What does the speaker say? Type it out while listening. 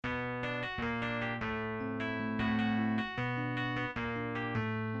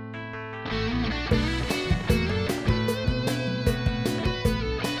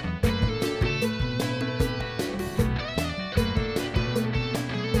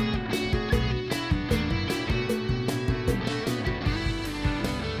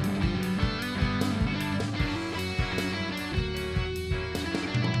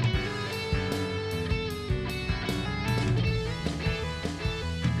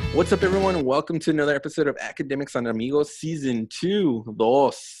What's up, everyone? Welcome to another episode of Academics and Amigos, Season 2,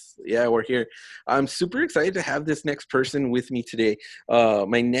 Dos. Yeah, we're here. I'm super excited to have this next person with me today.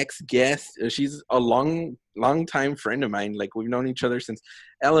 My next guest, she's a long time friend of mine. Like, we've known each other since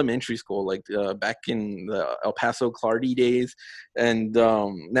elementary school, like back in the El Paso Clardy days. And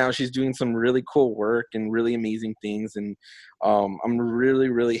now she's doing some really cool work and really amazing things. And I'm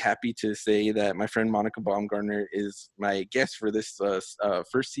really happy to say that my friend Monica Baumgartner is my guest for this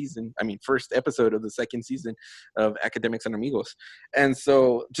first episode of the second season of Academics and Amigos. And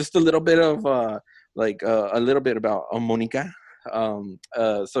so just a little bit of a little bit about Monica.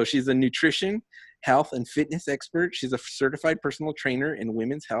 So she's a nutrition, health, and fitness expert. She's a certified personal trainer in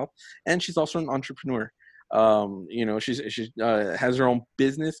women's health, and she's also an entrepreneur. She has her own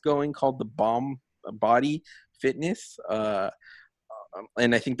business going called the Bomb Body Fitness.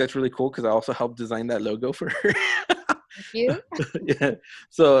 And I think that's really cool because I also helped design that logo for her. Thank you. Yeah.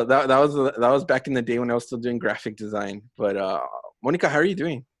 So that was back in the day when I was still doing graphic design. But Monica, how are you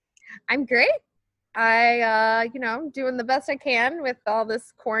doing? I'm great. I'm doing the best I can with all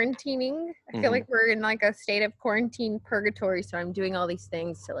this quarantining. I feel like we're in like a state of quarantine purgatory, so I'm doing all these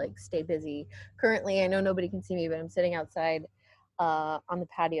things to like stay busy. Currently, I know nobody can see me, but I'm sitting outside on the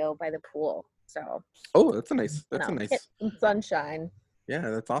patio by the pool. So. Oh, that's a nice. Sunshine.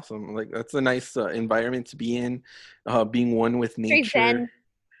 Yeah, that's awesome. Like, that's a nice environment to be in, being one with nature.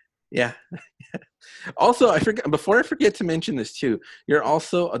 Yeah. Also, before I forget to mention this too, you're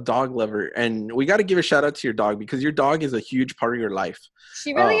also a dog lover, and we got to give a shout out to your dog because your dog is a huge part of your life.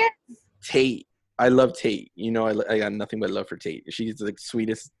 She really is. Tate. I love Tate. You know, I got nothing but love for Tate. She's the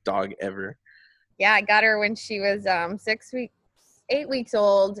sweetest dog ever. Yeah, I got her when she was 8 weeks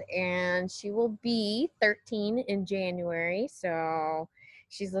old, and she will be 13 in January. So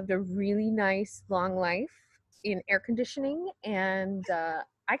she's lived a really nice long life in air conditioning. And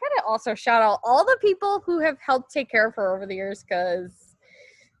I gotta also shout out all the people who have helped take care of her over the years, because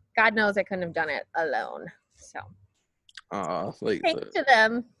God knows I couldn't have done it alone. So thanks to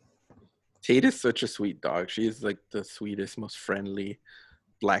them. Tate is such a sweet dog. She's like the sweetest, most friendly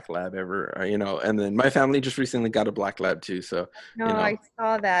black lab ever, and then my family just recently got a black lab too, so I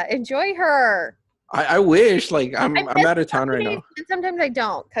saw that. Enjoy her. I wish, like, I'm out of town right now, and sometimes I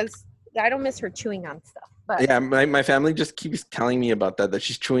don't, because I don't miss her chewing on stuff. But yeah, my family just keeps telling me about that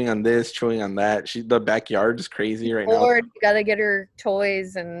she's chewing on this, chewing on that. The backyard is crazy right now. You gotta get her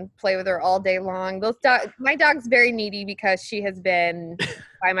toys and play with her all day long. My dog's very needy because she has been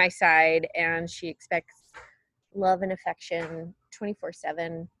by my side, and she expects love and affection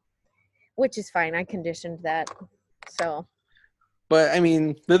 24/7, which is fine. I conditioned that. So, but I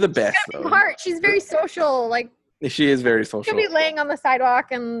mean, they're the best though. Heart. She's very social. Like, she is very social. She'll be laying on the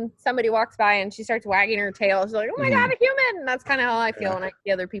sidewalk and somebody walks by and she starts wagging her tail. She's like, "Oh my God, a human!" And that's kind of how I feel when I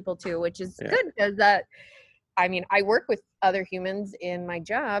see other people too, which is good, because I work with other humans in my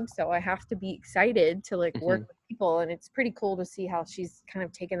job, so I have to be excited to like work with people, and it's pretty cool to see how she's kind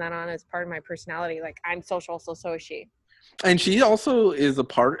of taken that on as part of my personality. Like, I'm social, so is she. And she also is a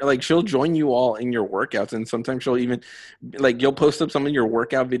part, like, she'll join you all in your workouts, and sometimes she'll even, like, you'll post up some of your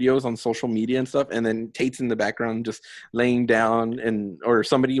workout videos on social media and stuff, and then Tate's in the background just laying down, or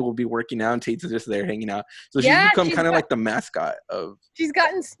somebody will be working out and Tate's just there hanging out. So she's become kind of like the mascot of. She's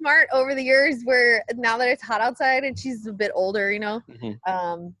gotten smart over the years, where now that it's hot outside and she's a bit older,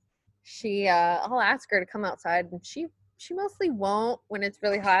 I'll ask her to come outside, and she mostly won't when it's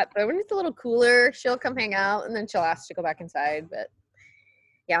really hot, but when it's a little cooler, she'll come hang out, and then she'll ask to go back inside. But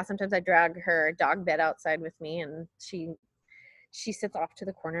yeah, sometimes I drag her dog bed outside with me, and she sits off to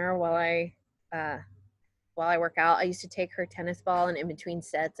the corner while I work out. I used to take her tennis ball, and in between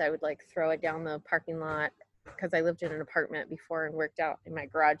sets, I would like throw it down the parking lot, because I lived in an apartment before and worked out in my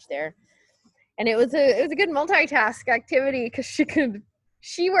garage there. And it was a good multitask activity, because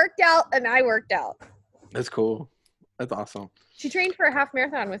she worked out and I worked out. That's cool. That's awesome. She trained for a half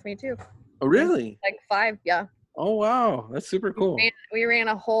marathon with me too. Oh, really? Like 5, yeah. Oh, wow. That's super cool. We ran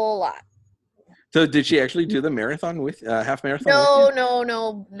a whole lot. So did she actually do the marathon with half marathon?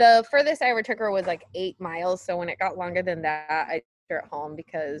 No. The furthest I ever took her was like 8 miles. So when it got longer than that, I took her at home,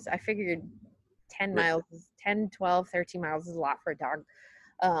 because I figured 10 miles, 10, 12, 13 miles is a lot for a dog.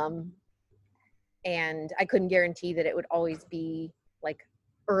 And I couldn't guarantee that it would always be like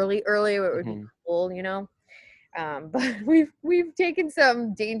early, it would be cool, but we've taken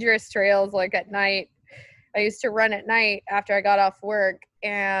some dangerous trails, like at night. I used to run at night after I got off work,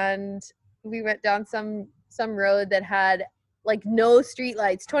 and we went down some road that had like no street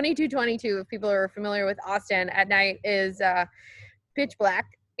lights. 2222, if people are familiar with Austin, at night is pitch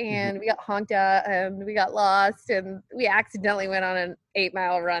black, and we got honked at and we got lost and we accidentally went on an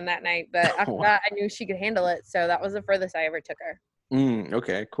 8-mile run that night. But after that, I knew she could handle it. So that was the furthest I ever took her.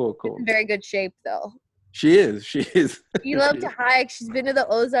 Okay, cool. She's in very good shape though. She is. She loves to hike. She's been to the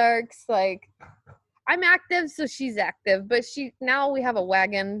Ozarks. Like, I'm active, so she's active. But now we have a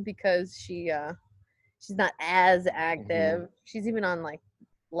wagon because she's not as active. She's even on like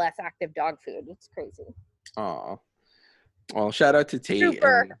less active dog food. It's crazy. Aw. Well, shout out to Tate.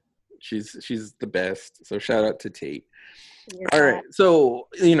 She's the best. So shout out to Tate. All right. So,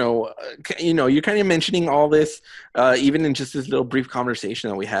 you're kind of mentioning all this, even in just this little brief conversation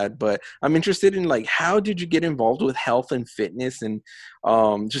that we had, but I'm interested in like, how did you get involved with health and fitness, and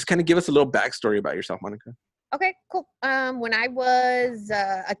just kind of give us a little backstory about yourself, Monica. Okay, cool. When I was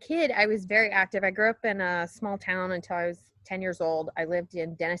a kid, I was very active. I grew up in a small town until I was 10 years old. I lived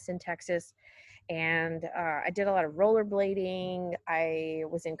in Denison, Texas. And I did a lot of rollerblading. I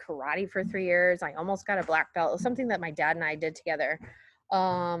was in karate for 3 years. I almost got a black belt. It was something that my dad and I did together.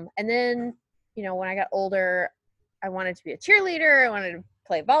 And then, when I got older, I wanted to be a cheerleader. I wanted to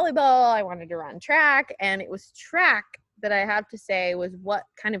play volleyball. I wanted to run track. And it was track that I have to say was what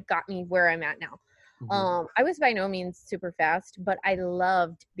kind of got me where I'm at now. I was by no means super fast, but I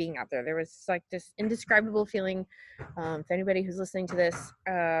loved being out there. There was like this indescribable feeling. If anybody who's listening to this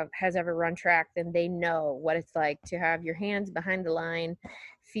has ever run track, then they know what it's like to have your hands behind the line,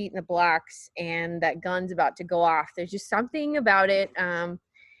 feet in the blocks, and that gun's about to go off. There's just something about it.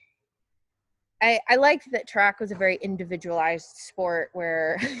 I liked that track was a very individualized sport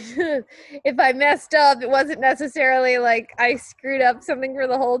where if I messed up, it wasn't necessarily like I screwed up something for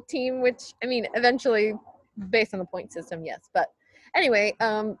the whole team, which, I mean, eventually based on the point system, yes. But anyway,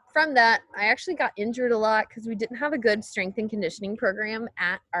 from that, I actually got injured a lot because we didn't have a good strength and conditioning program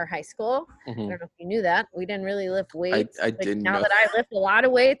at our high school. I don't know if you knew that. We didn't really lift weights. I didn't know. Now that I lift a lot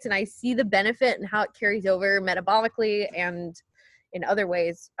of weights and I see the benefit and how it carries over metabolically and in other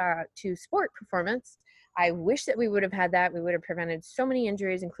ways to sport performance. I wish that we would have had that. We would have prevented so many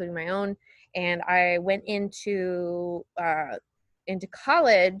injuries, including my own. And I went into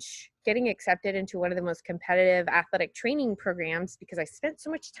college getting accepted into one of the most competitive athletic training programs because I spent so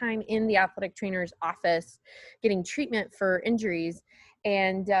much time in the athletic trainer's office getting treatment for injuries.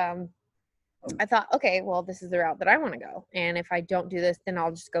 And I thought, okay, well, this is the route that I want to go. And if I don't do this, then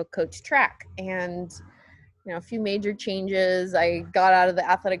I'll just go coach track. And a few major changes. I got out of the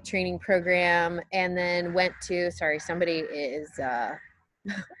athletic training program and then went to, sorry, somebody is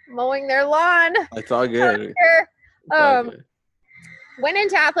mowing their lawn. It's all good. Went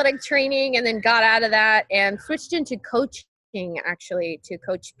into athletic training and then got out of that and switched into coaching, actually, to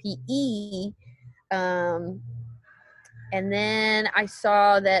coach PE. And then I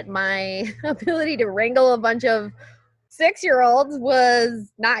saw that my ability to wrangle a bunch of 6-year-olds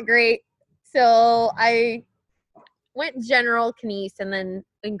was not great. So I went general kines, and then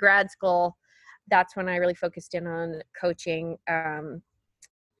in grad school, that's when I really focused in on coaching to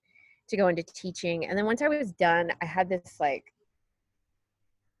go into teaching. And then once I was done, I had this in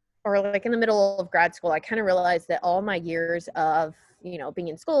the middle of grad school, I kind of realized that all my years of, being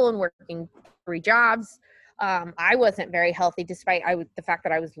in school and working 3 jobs, I wasn't very healthy despite the fact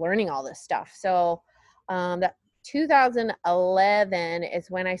that I was learning all this stuff. So that 2011 is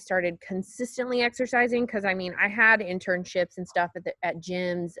when I started consistently exercising because, I had internships and stuff at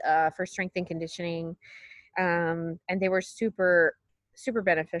gyms for strength and conditioning, and they were super, super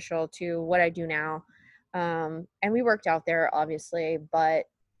beneficial to what I do now. And we worked out there, obviously, but,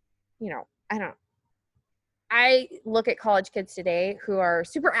 I look at college kids today who are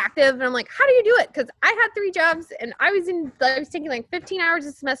super active, and I'm like, how do you do it? Because I had 3 jobs, and I was taking like 15 hours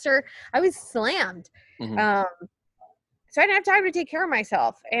a semester. I was slammed. So I didn't have time to take care of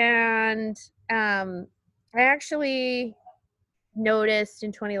myself. And I actually noticed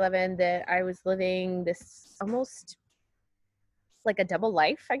in 2011 that I was living this almost like a double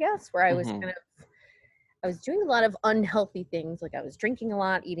life, I guess, where I was I was doing a lot of unhealthy things. Like I was drinking a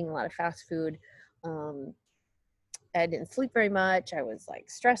lot, eating a lot of fast food. I didn't sleep very much. I was like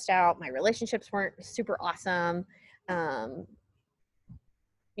stressed out. My relationships weren't super awesome.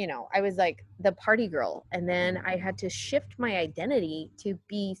 I was like the party girl. And then I had to shift my identity to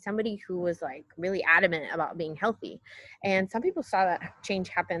be somebody who was like really adamant about being healthy. And some people saw that change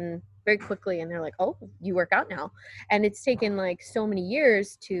happen very quickly, and they're like, oh, you work out now. And it's taken like so many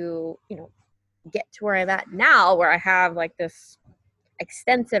years to, get to where I'm at now, where I have like this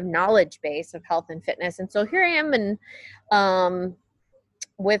extensive knowledge base of health and fitness. And so here I am in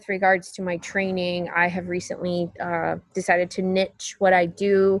with regards to my training, I have recently decided to niche what I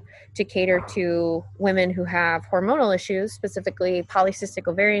do to cater to women who have hormonal issues, specifically polycystic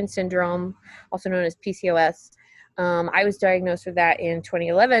ovarian syndrome, also known as PCOS. I was diagnosed with that in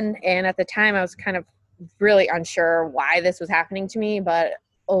 2011, and at the time I was kind of really unsure why this was happening to me, but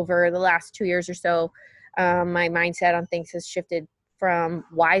over the last 2 years or so, my mindset on things has shifted from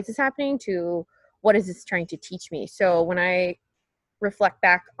why is this happening to what is this trying to teach me. So when I reflect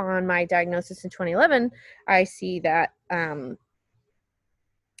back on my diagnosis in 2011, I see that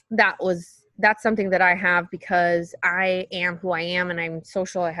that's something that I have because I am who I am and I'm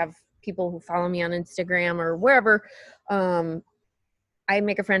social. I have people who follow me on Instagram or wherever. I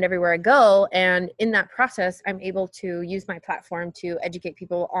make a friend everywhere I go, and in that process, I'm able to use my platform to educate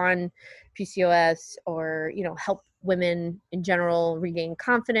people on PCOS, or help women in general regain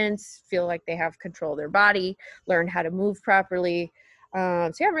confidence, feel like they have control of their body, learn how to move properly.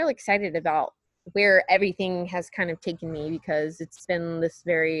 So yeah, I'm really excited about where everything has kind of taken me, because it's been this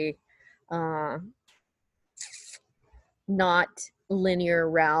very not linear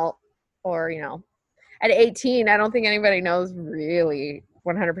route, or at 18, I don't think anybody knows really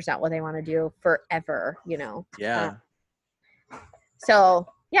 100% what they want to do forever, Yeah. So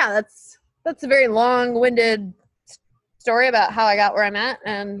yeah, that's a very long-winded story about how I got where I'm at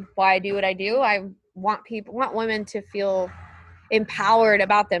and why I do what I do. I want women to feel empowered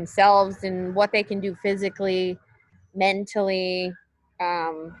about themselves and what they can do physically, mentally,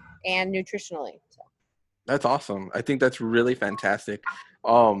 and nutritionally. So. That's awesome. I think that's really fantastic.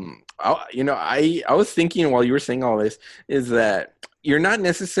 I was thinking while you were saying all this is that you're not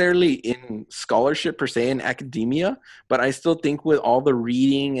necessarily in scholarship per se in academia, but I still think with all the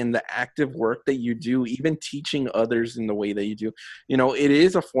reading and the active work that you do, even teaching others in the way that you do, it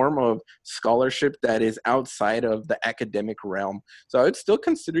is a form of scholarship that is outside of the academic realm. So I would still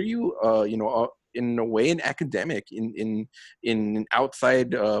consider you, in a way, an academic in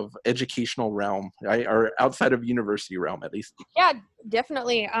outside of educational realm, right? Or outside of university realm, at least. Yeah,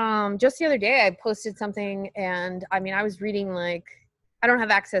 definitely. Just the other day I posted something, and I mean, I was reading, like, I don't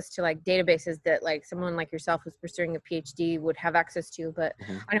have access to like databases that like someone like yourself who's pursuing a PhD would have access to, but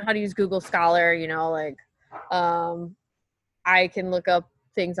I know how to use Google Scholar, I can look up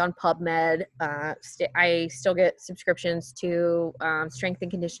things on PubMed. I still get subscriptions to strength and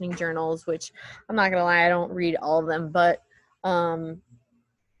conditioning journals, which I'm not gonna lie, I don't read all of them, but I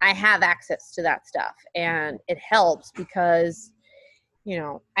have access to that stuff, and it helps because,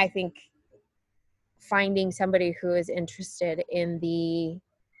 I think finding somebody who is interested in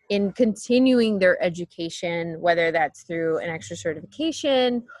continuing their education, whether that's through an extra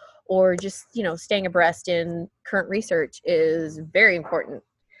certification or just, staying abreast in current research, is very important.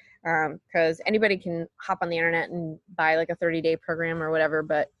 Because anybody can hop on the internet and buy like a 30-day program or whatever,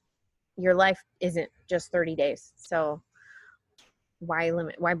 but your life isn't just 30 days. So why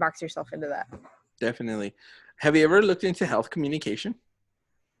box yourself into that? Definitely. Have you ever looked into health communication?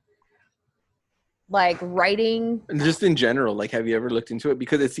 Like writing? Just in general, like, have you ever looked into it?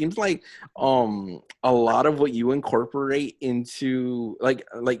 Because it seems like a lot of what you incorporate into like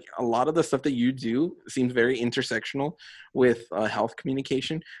a lot of the stuff that you do seems very intersectional with health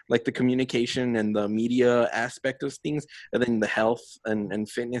communication, like the communication and the media aspect of things, and then the health and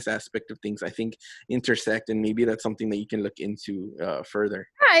fitness aspect of things, I think, intersect, and maybe that's something that you can look into further.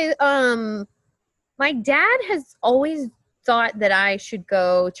 My dad has always thought that I should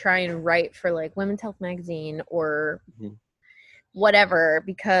go try and write for like Women's Health Magazine or whatever,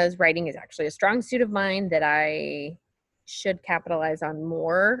 because writing is actually a strong suit of mine that I should capitalize on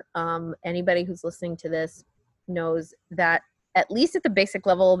more. Anybody who's listening to this knows that, at least at the basic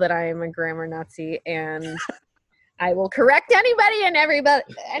level, that I am a grammar Nazi, and I will correct anyone and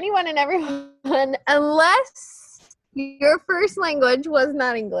everyone, unless your first language was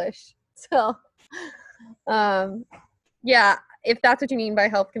not English. So, yeah, if that's what you mean by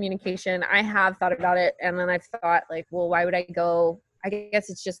health communication, I have thought about it. And then I've thought, like, well, why would I go? I guess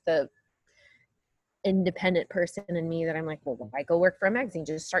it's just the independent person in me that I'm like, well, why go work for a magazine?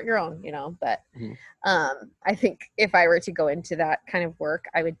 Just start your own, But I think if I were to go into that kind of work,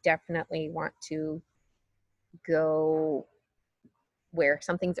 I would definitely want to go where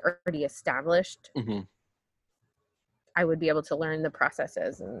something's already established. I would be able to learn the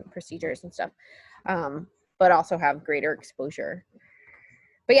processes and procedures and stuff. But also have greater exposure.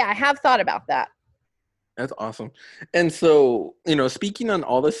 But yeah, I have thought about that. That's awesome. And so, speaking on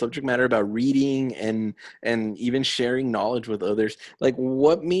all the subject matter about reading and even sharing knowledge with others, like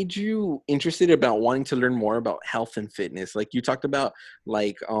what made you interested about wanting to learn more about health and fitness? Like you talked about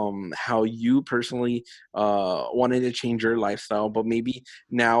like how you personally wanted to change your lifestyle, but maybe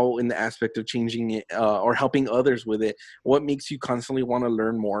now in the aspect of changing it or helping others with it, what makes you constantly want to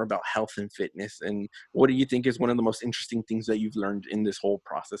learn more about health and fitness? And what do you think is one of the most interesting things that you've learned in this whole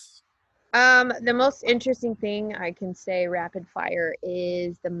process? The most interesting thing I can say rapid fire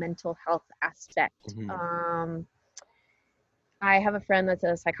is the mental health aspect. Hmm. I have a friend that's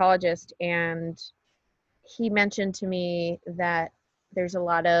a psychologist, and he mentioned to me that there's a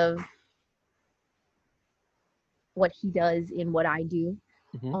lot of what he does in what I do,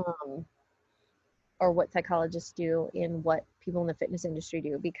 Hmm. um, or what psychologists do in what people in the fitness industry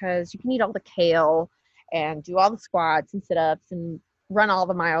do, because you can eat all the kale and do all the squats and sit-ups and run all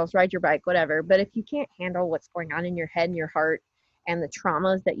the miles, ride your bike, whatever. But if you can't handle what's going on in your head and your heart and the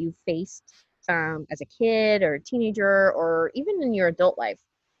traumas that you faced as a kid or a teenager or even in your adult life,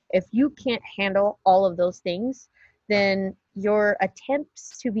 if you can't handle all of those things, then your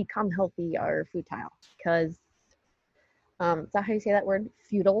attempts to become healthy are futile. Because is that how you say that word?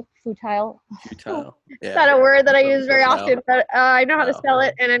 Futile. Futile. It's Yeah. not a word that I use very Futile. often, but I know how to Wow. spell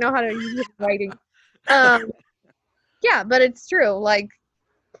it and I know how to use it in writing. Um, yeah, but it's true. Like,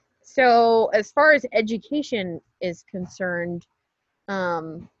 so as far as education is concerned,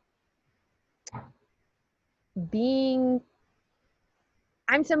 um, being,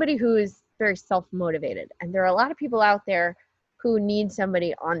 I'm somebody who is very self motivated, and there are a lot of people out there who need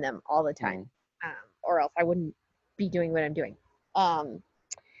somebody on them all the time, Mhm. or else I wouldn't be doing what I'm doing. Um,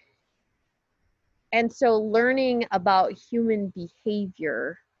 and so learning about human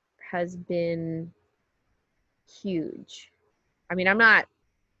behavior has been huge. I mean, I'm not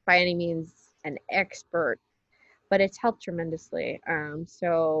by any means an expert, but it's helped tremendously.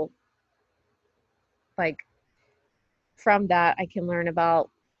 So, like, from that, I can learn about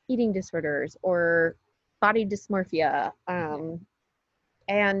eating disorders or body dysmorphia.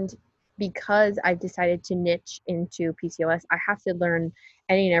 And because I've decided to niche into PCOS, I have to learn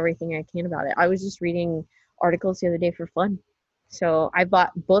any and everything I can about it. I was just reading articles the other day for fun. So I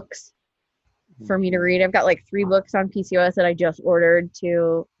bought books Mhm. for me to read. I've got like 3 books on PCOS that I just ordered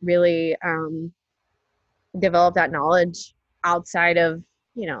to really develop that knowledge outside of,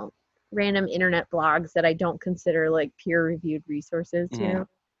 you know, random internet blogs that I don't consider like peer reviewed resources, you Mhm.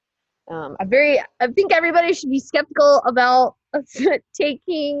 know. I think everybody should be skeptical about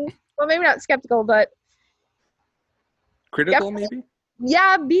taking, well, maybe not skeptical, but Critical, definitely, maybe?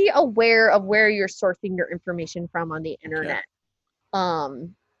 yeah, be aware of where you're sourcing your information from on the Okay. internet.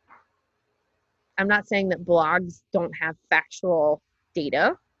 Um, I'm not saying that blogs don't have factual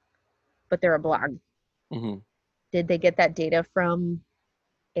data, but they're a blog. Mhm. Did they get that data from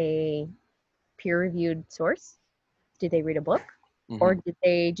a peer-reviewed source? Did they read a book? Or Mhm. did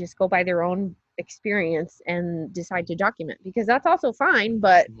they just go by their own experience and decide to document? Because that's also fine,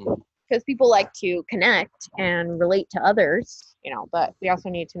 but Mhm. because people like to connect and relate to others, you know, but we also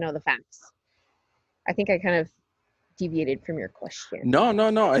need to know the facts. I think I kind of deviated from your question. No, no,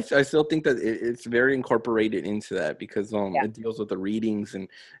 no. I still think that it's very incorporated into that because Yeah. it deals with the readings and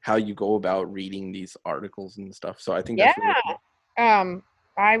how you go about reading these articles and stuff. So I think Yeah. that's really cool. Um,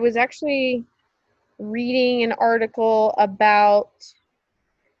 I was actually reading an article about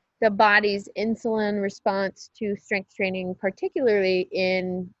the body's insulin response to strength training, particularly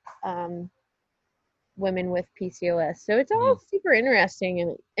in um, women with PCOS. So it's all Mhm. super interesting,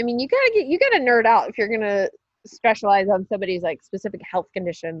 and I mean, you gotta nerd out if you're gonna specialize on somebody's like specific health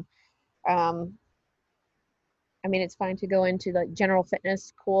condition. Um, I mean, it's fine to go into like general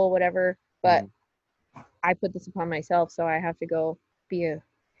fitness, cool, whatever, but Mhm. I put this upon myself, so I have to go be a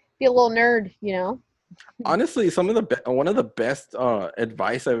be a little nerd, you know? Honestly, one of the best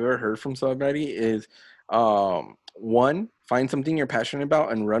advice I've ever heard from somebody is one, find something you're passionate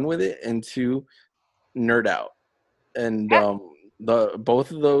about and run with it, and two, nerd out. And Yeah. the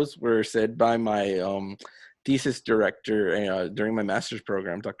both of those were said by my thesis director during my master's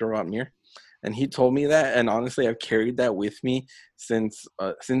program, Dr. Rotmir, and he told me that. And honestly, I've carried that with me since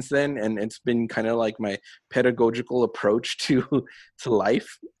then, and it's been kind of like my pedagogical approach to to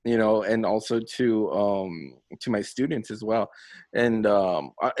life, and also to my students as well. And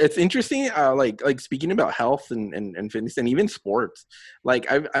it's interesting, like speaking about health and fitness and even sports.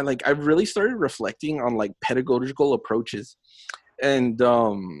 Like I've really started reflecting on like pedagogical approaches, and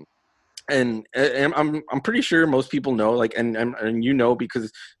and I'm pretty sure most people know, like, and you know,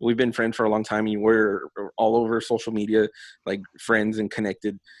 because we've been friends for a long time. And we're all over social media, like friends and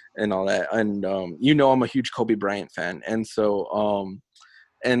connected and all that. And you know, I'm a huge Kobe Bryant fan, and so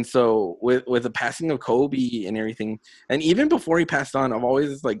with the passing of Kobe and everything, and even before he passed on, I've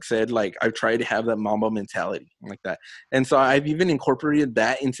always like said like I've tried to have that Mamba mentality like that, and so I've even incorporated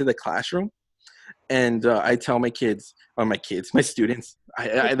that into the classroom. And I tell my kids, my students,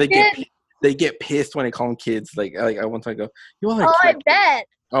 they get pissed when I call them kids. Like I one time go, you all are Oh, I kids. bet.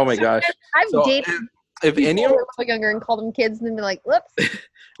 Oh my gosh. I've So dated if people any who of were a little younger and called them kids, and then be like, "Whoops."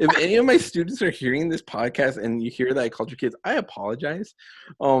 if any of my students are hearing this podcast and you hear that I called you kids, I apologize.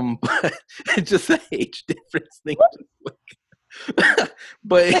 But it's just an age difference thing.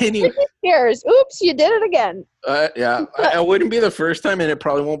 But anyway, Cheers. Oops, you did it again. yeah, I wouldn't be the first time, and it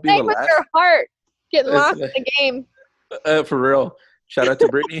probably won't be Sing the with last. your heart. Getting It's lost in the game. for real. Shout out to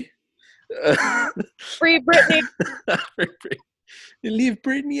Brittany. Free Britney. Leave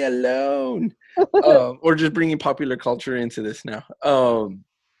Britney alone. Or just bringing popular culture into this now.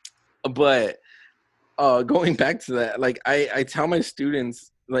 But going back to that, like I tell my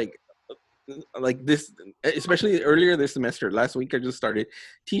students like this, especially earlier this semester. Last week I just started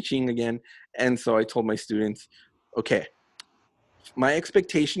teaching again, and so I told my students, okay, my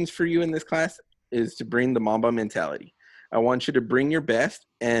expectations for you in this class is to bring the Mamba mentality. I want you to bring your best,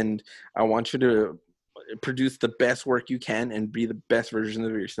 and I want you to produce the best work you can and be the best version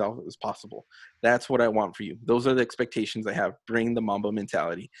of yourself as possible. That's what I want for you. Those are the expectations I have. Bring the Mamba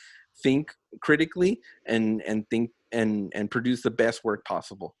mentality. Think critically and think and produce the best work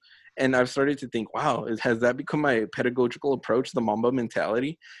possible. And I've started to think, wow, has that become my pedagogical approach, the Mamba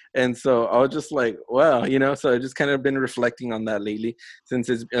mentality? And so I was just like, wow, so I've just kind of been reflecting on that lately, since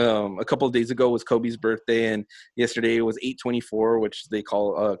it's a couple of days ago was Kobe's birthday, and yesterday was 8/24, which they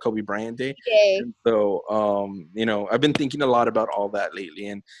call Kobe Bryant Day. Yay. And so, I've been thinking a lot about all that lately,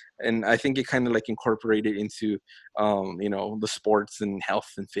 and I think it kind of like incorporated into, the sports and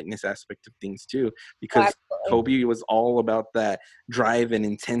health and fitness aspect of things too, because Absolutely. Kobe was all about that drive and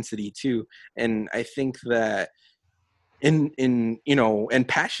intensity too. And I think that in and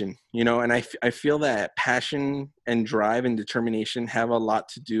passion, and I feel that passion and drive and determination have a lot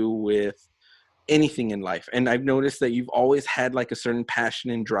to do with anything in life. And I've noticed that you've always had like a certain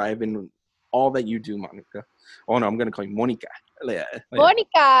passion and drive in all that you do, Monica. Oh no, I'm gonna call you Monica.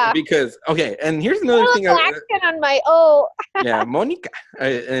 Monica. Because okay, and here's another thing. Accent on my O. Yeah, Monica.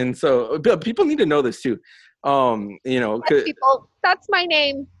 And so people need to know this too. Yes, people, that's my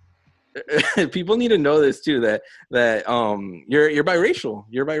name. People need to know this too, that you're biracial.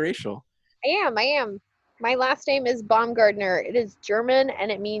 You're biracial. I am. My last name is Baumgartner. It is German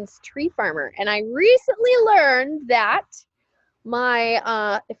and it means tree farmer. And I recently learned that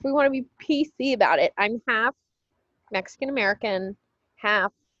if we want to be PC about it, I'm half Mexican American,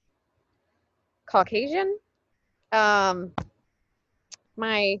 half Caucasian.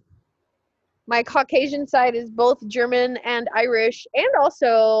 My Caucasian side is both German and Irish, and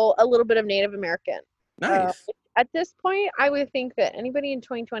also a little bit of Native American. Nice. At this point, I would think that anybody in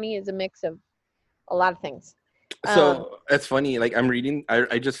 2020 is a mix of a lot of things. So that's funny. Like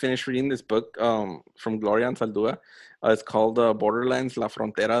I just finished reading this book from Gloria Anzaldúa. It's called Borderlands, La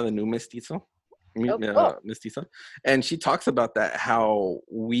Frontera, the New Mestizo. Mestizo. And she talks about that, how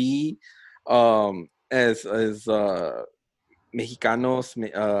we as Mexicanos,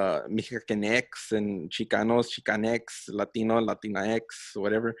 Mexicanex, and Chicanos, Chicanex, Latino, Latinx,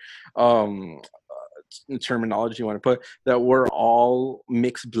 whatever terminology you want to put, that we're all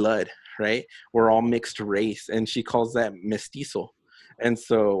mixed blood, right? We're all mixed race, and she calls that mestizo. And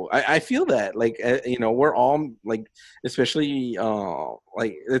so I feel that, like, we're all like, especially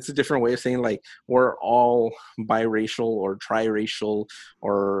like, it's a different way of saying like we're all biracial or triracial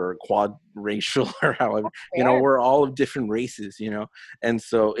or quadracial or however, we're all of different races, and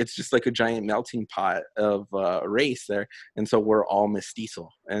so it's just like a giant melting pot of race there, and so we're all mestizo.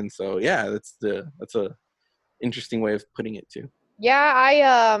 And so yeah, that's a interesting way of putting it too.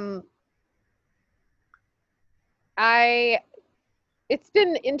 Yeah, it's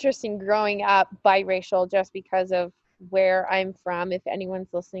been interesting growing up biracial just because of where I'm from. If anyone's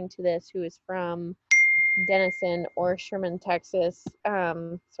listening to this who is from Denison or Sherman, Texas,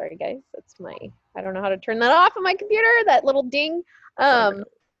 sorry guys, I don't know how to turn that off on my computer, that little ding.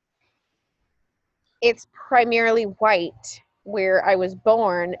 It's primarily white where I was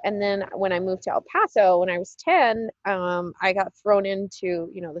born, and then when I moved to El Paso when I was 10, I got thrown into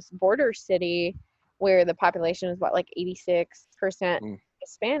this border city where the population is about like 86%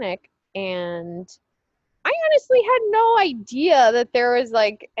 Hispanic, and I honestly had no idea that there was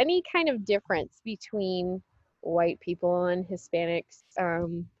like any kind of difference between white people and Hispanics,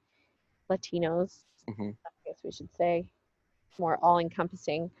 Latinos, Hmm. I guess we should say, more all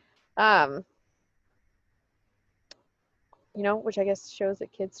encompassing. Um, which I guess shows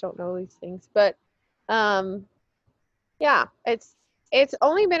that kids don't know these things. But um, yeah, it's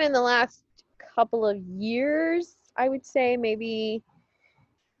only been in the last couple of years, I would say, maybe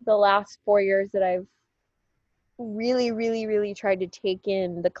the last 4 years that I've really, really, really tried to take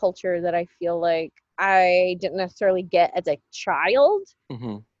in the culture that I feel like I didn't necessarily get as a child.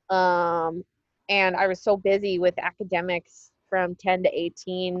 Hmm. Um, and I was so busy with academics from 10 to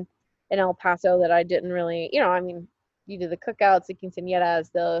 18 in El Paso that I didn't really, I mean, you do the cookouts, the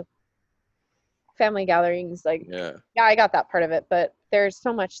quinceañeras, the family gatherings, like, Yeah. yeah, I got that part of it, but there's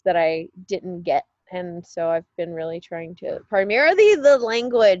so much that I didn't get. And so I've been really trying to, primarily the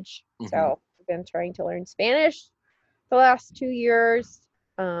language. Hmm. So I've been trying to learn Spanish the last 2 years.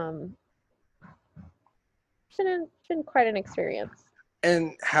 Um, it's been quite an experience.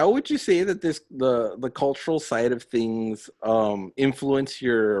 And how would you say that the cultural side of things influence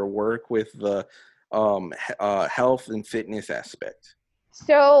your work with the health and fitness aspect?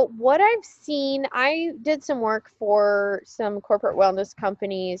 So what I've seen, I did some work for some corporate wellness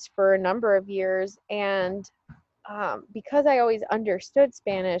companies for a number of years, and because I always understood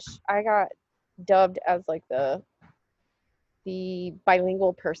Spanish, I got dubbed as like the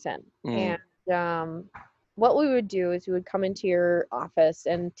bilingual person. Mm. And what we would do is we would come into your office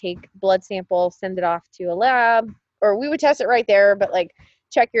and take blood sample, send it off to a lab, or we would test it right there, but like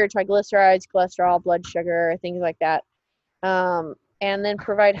check your triglycerides, cholesterol, blood sugar, things like that. And then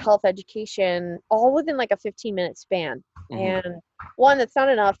provide health education all within like a 15-minute span. Hmm. And one, that's not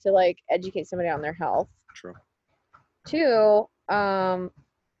enough to like educate somebody on their health. True. Two, I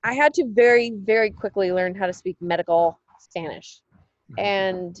had to very, very quickly learn how to speak medical Spanish. Hmm.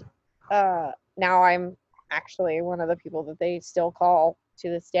 And now I'm actually one of the people that they still call to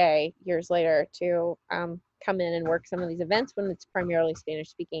this day, years later, to come in and work some of these events when it's primarily Spanish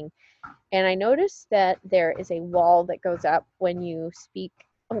speaking. And I noticed that there is a wall that goes up when you speak.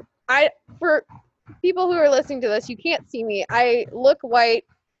 For people who are listening to this, you can't see me. I look white.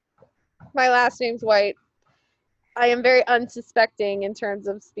 My last name's White. I am very unsuspecting in terms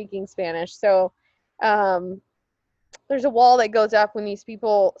of speaking Spanish. So um, there's a wall that goes up when these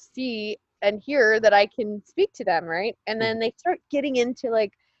people see and hear that I can speak to them, right? And then they start getting into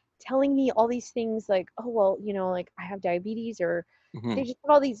like telling me all these things like, oh, well, like I have diabetes, or Hmm. they just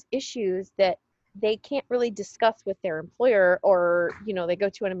have all these issues that they can't really discuss with their employer, or, they go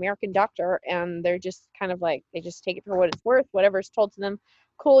to an American doctor and they're just kind of like, they just take it for what it's worth, whatever's told to them.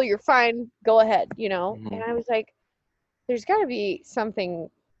 Cool, you're fine, go ahead, Hmm. And I was like, there's got to be something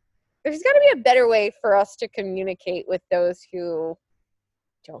there's got to be a better way for us to communicate with those who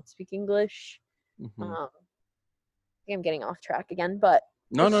don't speak English. Hmm. Um, I'm getting off track again, but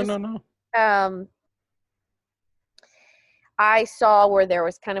No, it's no, just no, no. um, I saw where there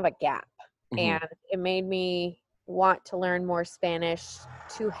was kind of a gap, Hmm. and it made me want to learn more Spanish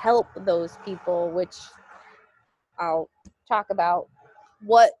to help those people, which I'll talk about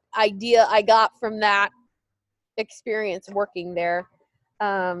what idea I got from that experience working there.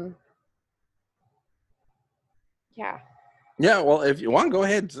 Um, yeah. Yeah, well, if you want, go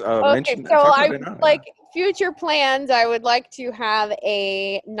ahead. Okay, Mention that. so Talk I about it now. Yeah. like future plans. I would like to have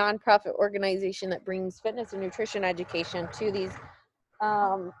a nonprofit organization that brings fitness and nutrition education to these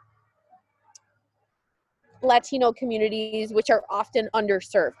um, Latino communities, which are often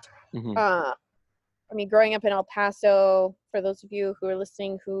underserved. Hmm. Uh, I mean, growing up in El Paso, for those of you who are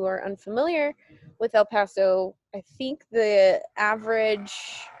listening who are unfamiliar with El Paso, I think the average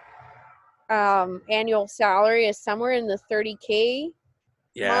annual salary is somewhere in the 30K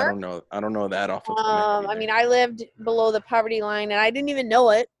Yeah, I mark. don't know. I don't know that off the top of my head I either. mean, I lived below the poverty line and I didn't even know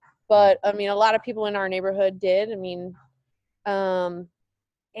it, but I mean, a lot of people in our neighborhood did. I mean, um,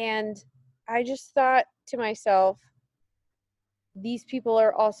 and I just thought to myself, these people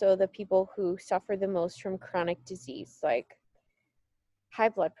are also the people who suffer the most from chronic disease, like high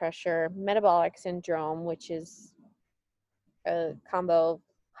blood pressure, metabolic syndrome, which is a combo of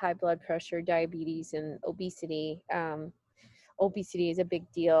high blood pressure, diabetes, and obesity. Obesity is a big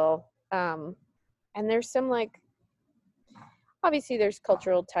deal. And there's some like, obviously there's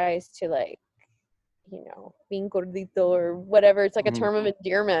cultural ties to like, being gordito or whatever. It's like a Hmm. term of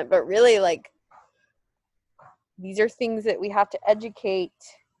endearment, but really like these are things that we have to educate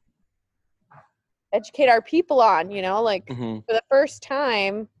our people on, like Hmm. for the first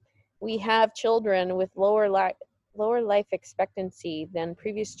time we have children with lower life expectancy than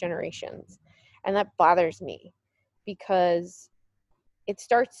previous generations. And that bothers me because it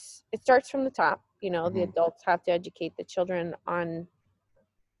starts from the top. The adults have to educate the children on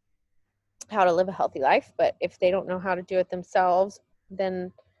how to live a healthy life, but if they don't know how to do it themselves,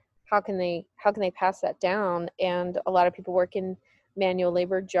 then how can they pass that down? And a lot of people work in manual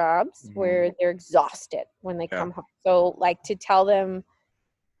labor jobs where they're exhausted when they come home. So like to tell them,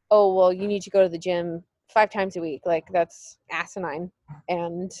 oh, well, you need to go to the gym 5 times a week, like that's asinine,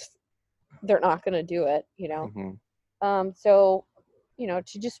 and they're not going to do it, So,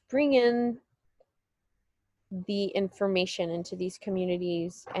 to just bring in the information into these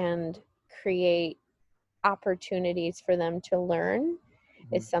communities and create opportunities for them to learn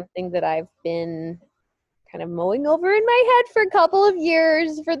is something that I've been kind of mowing over in my head for a couple of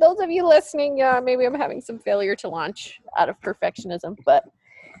years. For those of you listening, maybe I'm having some failure to launch out of perfectionism, but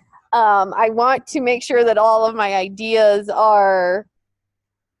I want to make sure that all of my ideas are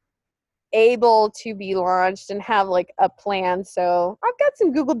able to be launched and have like a plan. So I've got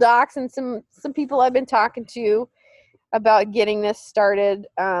some Google Docs and some people I've been talking to about getting this started.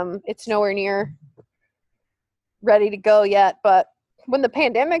 It's nowhere near ready to go yet, but when the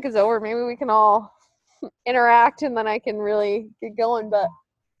pandemic is over, maybe we can all interact and then I can really get going. But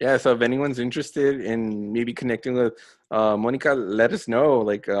yeah, so if anyone's interested in maybe connecting with Monica, let us know.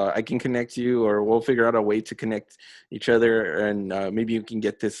 Like I can connect you, or we'll figure out a way to connect each other, and maybe you can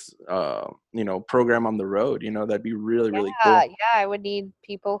get this program on the road. That'd be really, really cool. Yeah, I would need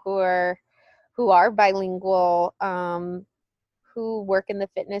people who are bilingual, who work in the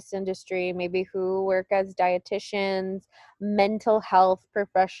fitness industry, maybe who work as dietitians. Mental health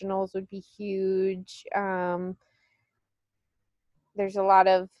professionals would be huge. There's a lot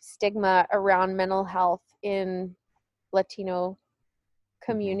of stigma around mental health in Latino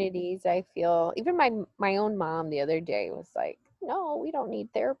communities. I feel even my own mom the other day was like, no, we don't need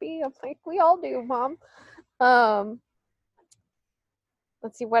therapy. I'm like, we all do, Mom.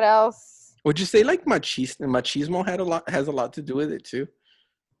 Let's see what else. Would you say like machismo has a lot to do with it too?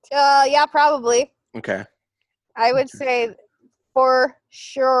 Yeah, probably. Okay. I would say for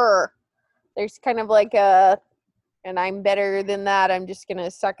sure there's kind of like and I'm better than that, I'm just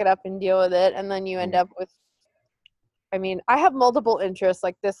gonna suck it up and deal with it, and then you end up with, I have multiple interests.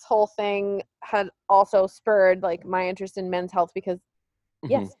 Like this whole thing had also spurred like my interest in men's health because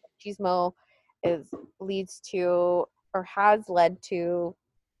yes, machismo leads to or has led to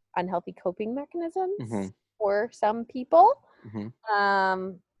unhealthy coping mechanisms for some people. So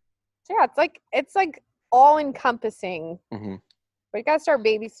yeah, it's like all encompassing. But you gotta start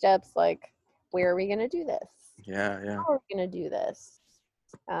baby steps. Like, where are we gonna do this? Yeah. How are we gonna do this?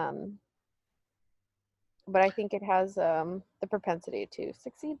 But I think it has the propensity to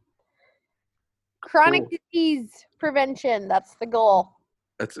succeed. Chronic disease prevention, that's the goal.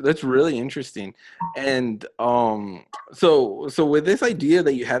 That's really interesting. And so with this idea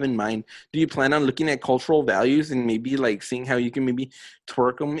that you have in mind, do you plan on looking at cultural values and maybe like seeing how you can maybe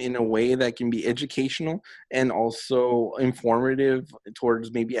twerk them in a way that can be educational and also informative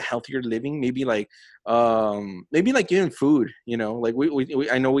towards maybe a healthier living? Maybe like even food, like we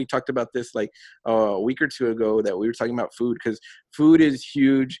I know we talked about this like a week or two ago, that we were talking about food, because food is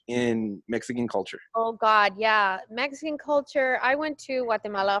huge in Mexican culture. Oh God, yeah. Mexican culture. I went to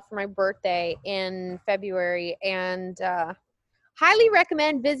Guatemala for my birthday in February, and highly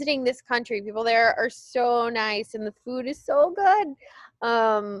recommend visiting this country. People there are so nice and the food is so good.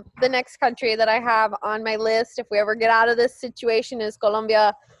 The next country that I have on my list, if we ever get out of this situation, is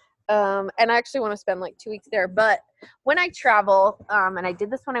Colombia. And I actually want to spend like 2 weeks there. But when I travel, and I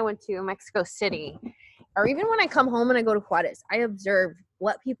did this when I went to Mexico City, or even when I come home and I go to Juarez, I observe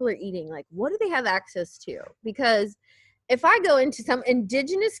what people are eating. Like, what do they have access to? Because if I go into some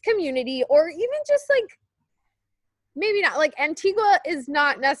indigenous community, or even just like, maybe not, like Antigua is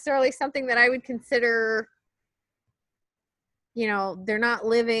not necessarily something that I would consider, they're not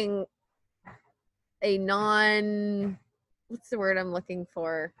living a what's the word I'm looking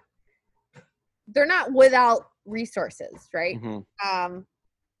for? They're not without resources, right?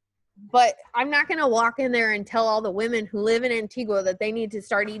 But I'm not going to walk in there and tell all the women who live in Antigua that they need to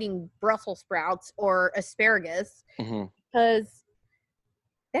start eating Brussels sprouts or asparagus, because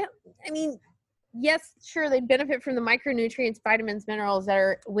yes, sure, they benefit from the micronutrients, vitamins, minerals that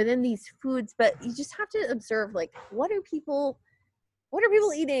are within these foods, but you just have to observe, like, what are people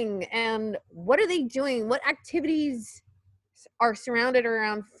eating, and what are they doing? What activities are centered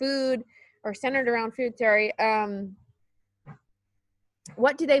around food? Sorry.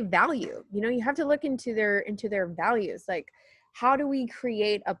 What do they value? You have to look into their values. Like, how do we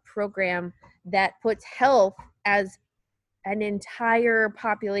create a program that puts health as an entire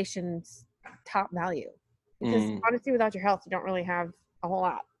population's top value. Because honestly, without your health, you don't really have a whole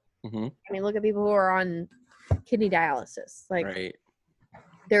lot. Mm-hmm. I mean, look at people who are on kidney dialysis. Like, Right.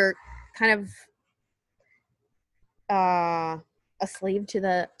 they're kind of a slave to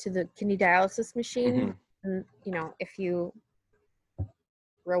the kidney dialysis machine. Mm-hmm. And, you know, if you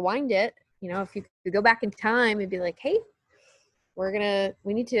rewind it, you know, if you could go back in time and be like, hey,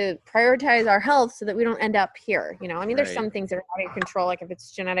 we need to prioritize our health so that we don't end up here. You know, I mean, there's some things that are out of your control. Like if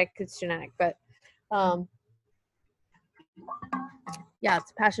it's genetic, it's genetic. But yeah,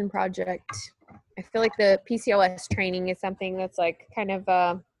 it's a passion project. I feel like the PCOS training is something that's like kind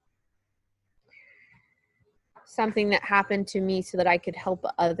of something that happened to me so that I could help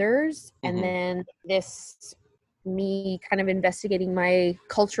others. Mm-hmm. And then this, me kind of investigating my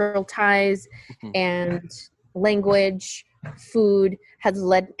cultural ties and language, food has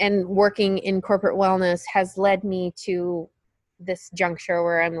led, and working in corporate wellness has led me to this juncture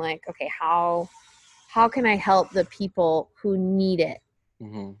where I'm like, okay, how can I help the people who need it,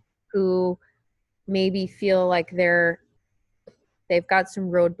 who maybe feel like they've got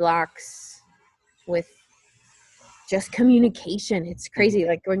some roadblocks with just communication. It's crazy.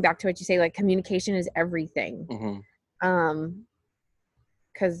 Like going back to what you say, like communication is everything.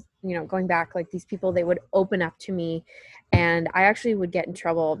 Because, you know, going back, like these people, they would open up to me and I actually would get in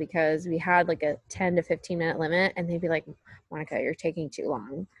trouble because we had like a 10 to 15 minute limit and they'd be like, Monica, you're taking too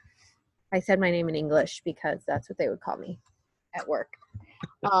long. I said my name in English because that's what they would call me at work.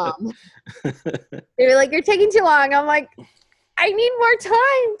 They were like, you're taking too long. I'm like, I need more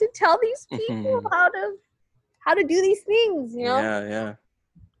time to tell these people how to do these things, you know? Yeah.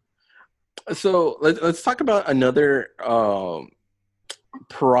 So let's talk about another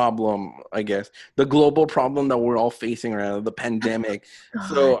problem, I guess, the global problem that we're all facing right now, the pandemic.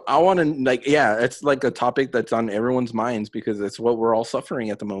 So I want to it's like a topic that's on everyone's minds because it's what we're all suffering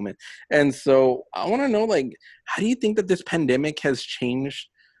at the moment. And so I want to know, like, how do you think that this pandemic has changed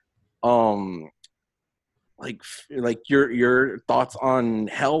like your thoughts on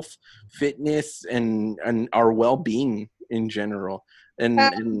health, fitness, and our well-being in general?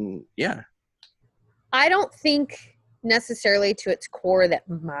 And yeah, I don't think necessarily to its core that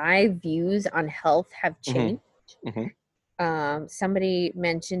my views on health have changed. Somebody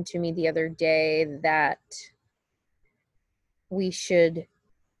mentioned to me the other day that we should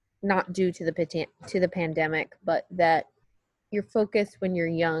not due to the pandemic, but that your focus when you're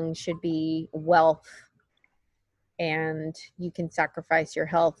young should be wealth, and you can sacrifice your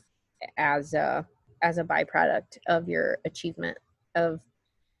health as a byproduct of your achievement of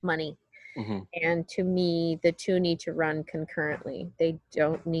money. And to me, the two need to run concurrently. You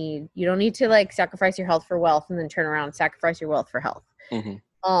don't need to like sacrifice your health for wealth and then turn around and sacrifice your wealth for health.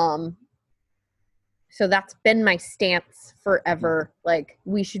 So that's been my stance forever. Like,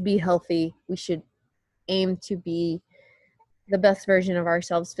 we should be healthy. We should aim to be the best version of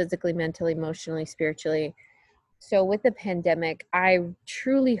ourselves physically, mentally, emotionally, spiritually. So with the pandemic, I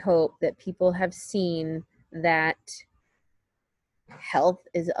truly hope that people have seen that health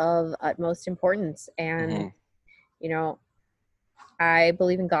is of utmost importance. And, you know, I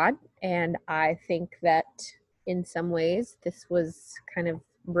believe in God, and I think that in some ways this was kind of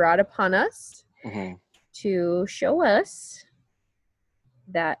brought upon us to show us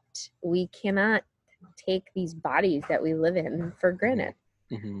that we cannot take these bodies that we live in for granted.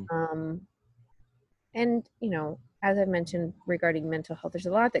 And, you know, as I mentioned regarding mental health, there's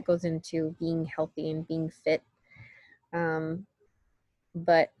a lot that goes into being healthy and being fit.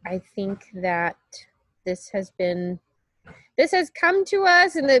 But I think that this has come to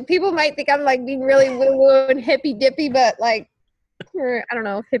us, and that people might think I'm like being really woo-woo and hippy-dippy, but like, I don't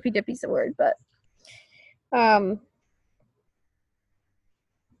know if hippy-dippy's a word, but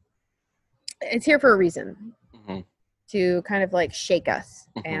it's here for a reason, to kind of like shake us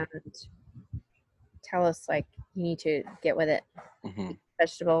and tell us like, you need to get with it.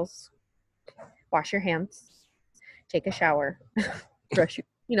 Vegetables, wash your hands, take a shower, brush your,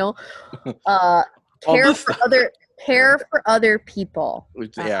 you know, care for other people.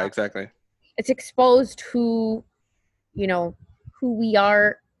 Yeah, exactly. It's exposed who we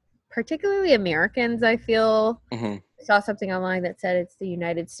are, particularly Americans. I feel I saw something online that said it's the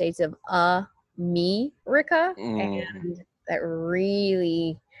United States of America, and that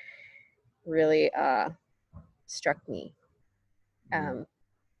really struck me.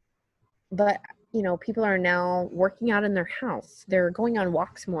 But you know, people are now working out in their house. They're going on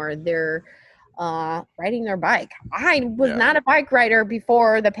walks more. They're riding their bike. I was not a bike rider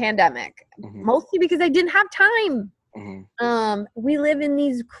before the pandemic, mostly because I didn't have time. We live in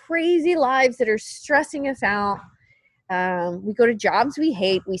these crazy lives that are stressing us out. We go to jobs we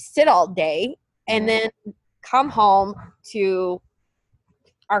hate. We sit all day and then come home to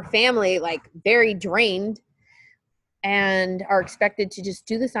our family like very drained and are expected to just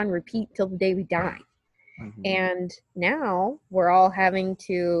do this on repeat till the day we die. And now we're all having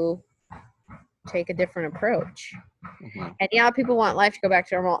to take a different approach. And yeah, people want life to go back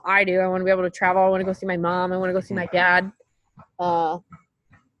to normal. I do. I want to be able to travel. I want to go see my mom. I want to go see my dad. I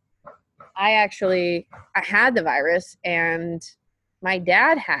had the virus and my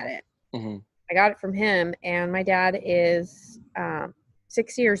dad had it. I got it from him, and my dad is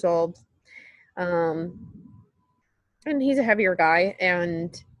 6 years old. And he's a heavier guy,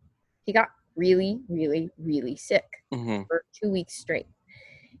 and he got really, really, really sick for 2 weeks straight.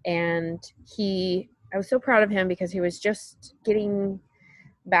 And I was so proud of him because he was just getting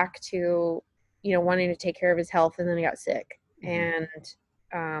back to, wanting to take care of his health, and then he got sick. And,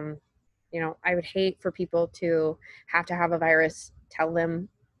 I would hate for people to have a virus tell them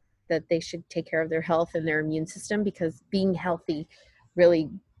that they should take care of their health and their immune system, because being healthy really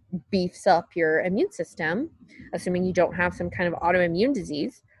beefs up your immune system, assuming you don't have some kind of autoimmune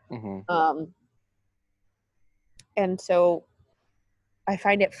disease. And so I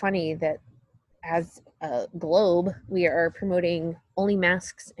find it funny that as a globe, we are promoting only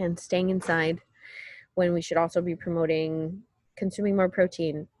masks and staying inside, when we should also be promoting consuming more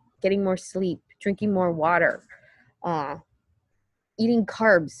protein, getting more sleep, drinking more water, eating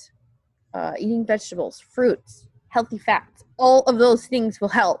carbs, eating vegetables, fruits, healthy fats. All of those things will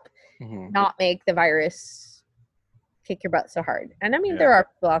help not make the virus kick your butt so hard. And I mean, there are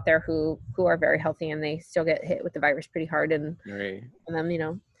people out there who are very healthy and they still get hit with the virus pretty hard. And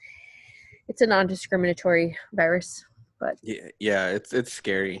them, it's a non-discriminatory virus. But yeah, it's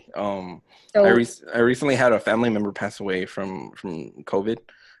scary. I recently had a family member pass away from COVID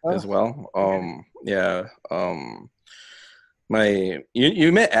as well.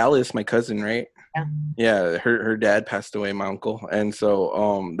 You met Alice, my cousin, right? Yeah, her dad passed away, my uncle, and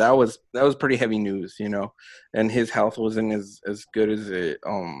so that was pretty heavy news, and his health wasn't as good as it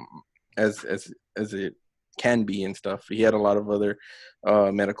as it can be and stuff. He had a lot of other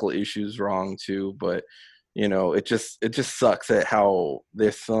medical issues wrong too, but it just sucks at how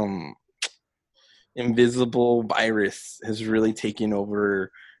this invisible virus has really taken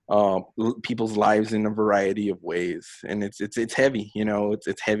over people's lives in a variety of ways, and it's heavy.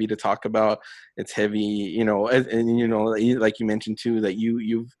 It's heavy to talk about. It's heavy, and like you mentioned too, that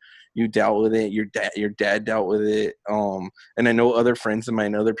you dealt with it. Your dad dealt with it, and I know other friends of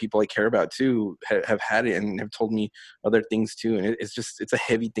mine, other people I care about too, have had it and have told me other things too, and it's a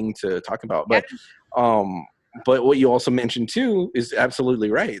heavy thing to talk about. But what you also mentioned too is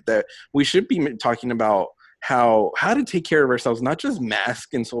absolutely right, that we should be talking about how to take care of ourselves, not just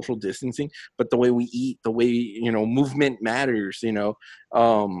mask and social distancing, but the way we eat, the way, movement matters,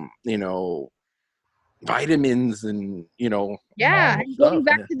 vitamins and, going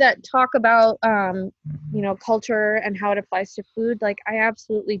back to that talk about, culture and how it applies to food. Like, I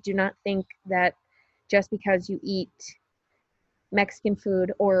absolutely do not think that just because you eat Mexican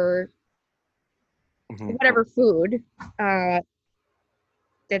food or whatever food,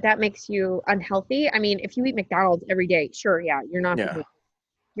 that makes you unhealthy. I mean, if you eat McDonald's every day, sure, you're not gonna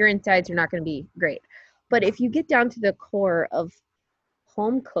your insides are not going to be great. But if you get down to the core of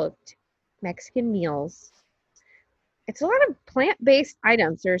home cooked Mexican meals, it's a lot of plant-based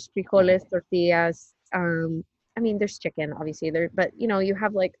items. There's frijoles, tortillas. I mean, there's chicken, obviously. But you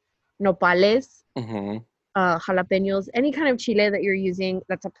have like nopales, jalapenos, any kind of chile that you're using.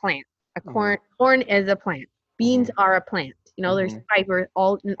 That's a plant. Corn is a plant. Beans are a plant. There's fiber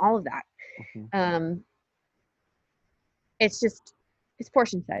in all of that. It's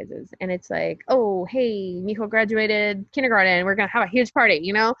portion sizes, and it's like, oh, hey, Mijo graduated kindergarten, we're gonna have a huge party,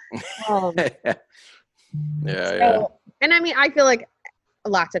 And I mean, I feel like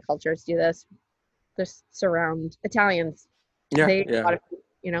lots of cultures do this. Just surround Italians. They eat a lot of food,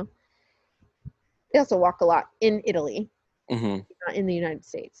 They also walk a lot in Italy, not in the United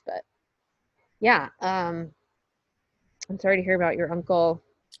States, but yeah. I'm sorry to hear about your uncle,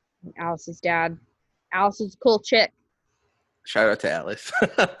 Alice's dad. Alice is a cool chick. Shout out to Alice.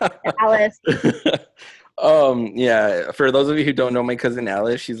 Alice. For those of you who don't know my cousin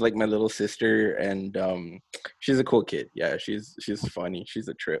Alice, she's like my little sister, and she's a cool kid. Yeah, she's funny. She's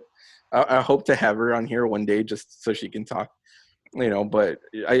a trip. I hope to have her on here one day just so she can talk. But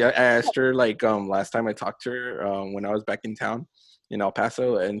I asked her like last time I talked to her when I was back in town in El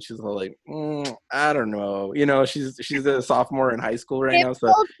Paso, and she's all like, I don't know. She's a sophomore in high school right now.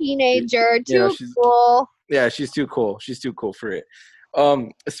 So teenager, too cool. Yeah, she's too cool. She's too cool for it.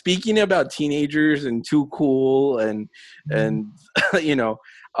 Speaking about teenagers and too cool and you know,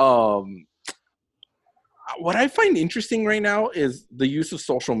 um, what I find interesting right now is the use of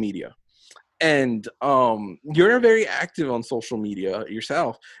social media. And you're very active on social media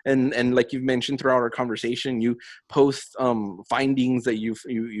yourself, and like you've mentioned throughout our conversation, you post findings that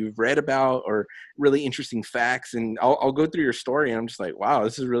you've read about, or really interesting facts, and I'll go through your story and I'm just like, wow,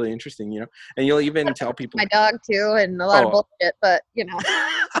 this is really interesting, you know. And you'll even tell people, My dog too, and a lot of oh. bullshit, but you know.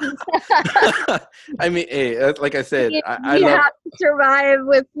 I mean, hey, like I said, I We love. have to survive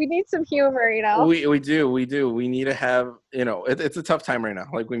with. We need some humor, you know. We need to have, you know, it's a tough time right now,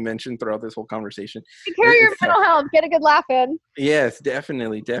 like we mentioned throughout this whole conversation. Take care of your It's tough. mental health. Get a good laugh in. Yes,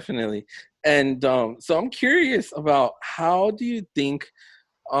 definitely. And so I'm curious about, how do you think,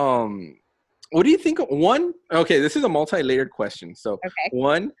 um what do you think? One, okay, this is a multi-layered question. So Okay.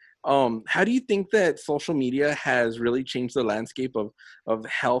 one, how do you think that social media has really changed the landscape of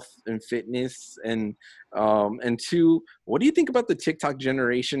health and fitness? And two, what do you think about the TikTok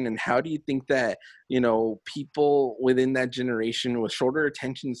generation, and how do you think that, you know, people within that generation with shorter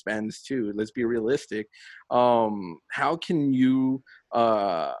attention spans too, let's be realistic, how can you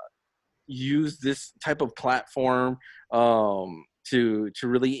use this type of platform to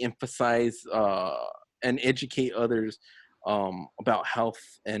really emphasize and educate others about health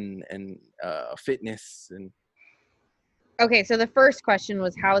and fitness? And Okay, so the first question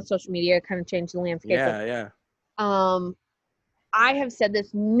was, how has social media kind of changed the landscape of yeah. I have said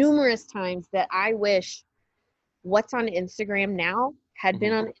this numerous times that I wish what's on Instagram now had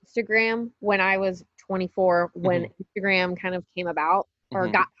been Hmm. on Instagram when I was 24, when Instagram kind of came about or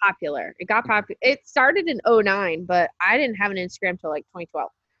got popular. It got popular. It started in '09, but I didn't have an Instagram till like 2012.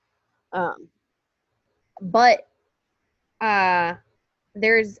 But I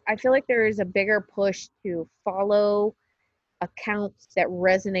feel like there is a bigger push to follow accounts that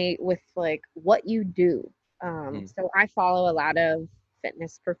resonate with like what you do. So I follow a lot of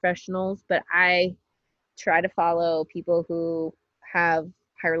fitness professionals, but I try to follow people who have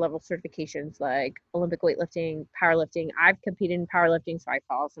higher level certifications like Olympic weightlifting, powerlifting. I've competed in powerlifting, so I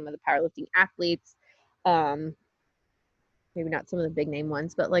follow some of the powerlifting athletes. Um, Maybe not some of the big name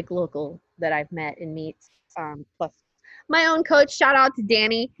ones, but like local that I've met in meets. Plus my own coach. Shout out to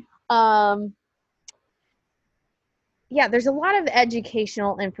Danny. Yeah, there's a lot of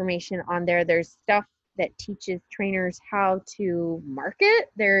educational information on there. There's stuff that teaches trainers how to market.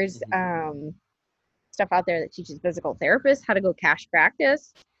 There's stuff out there that teaches physical therapists how to go cash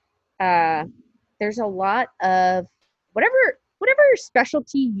practice. There's a lot of whatever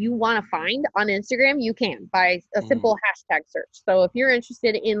specialty you want to find on Instagram, you can by a simple hashtag search. So if you're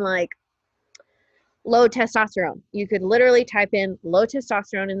interested in like low testosterone, you could literally type in low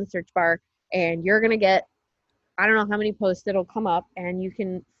testosterone in the search bar, and you're gonna get, I don't know how many posts that'll come up, and you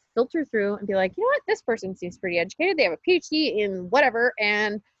can filter through and be like, you know what, this person seems pretty educated. They have a PhD in whatever,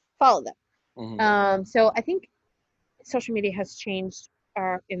 and follow them. So I think social media has changed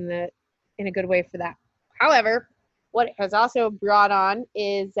in a good way for that. However, what it has also brought on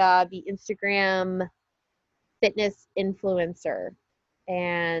is the Instagram fitness influencer,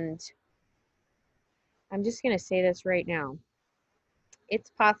 and I'm just gonna say this right now. It's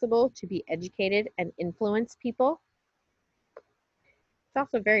possible to be educated and influence people. It's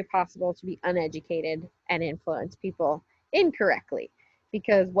also very possible to be uneducated and influence people incorrectly,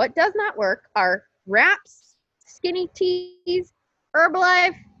 because what does not work are wraps, skinny teas,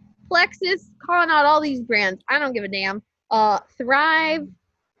 Herbalife, Plexus, calling out all these brands. I don't give a damn. Thrive.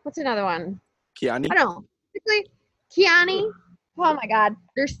 What's another one? Kiani? I don't know. Basically, Kiani. Oh my God.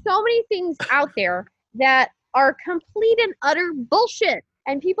 There's so many things out there that are complete and utter bullshit.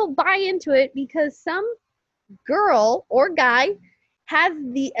 And people buy into it because some girl or guy has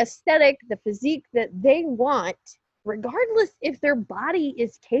the aesthetic, the physique that they want, regardless if their body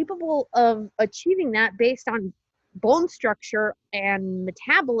is capable of achieving that based on bone structure and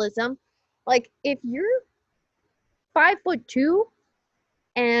metabolism. Like if you're 5'2"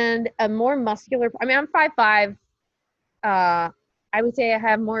 and a more muscular, I mean, I'm 5'5". I would say I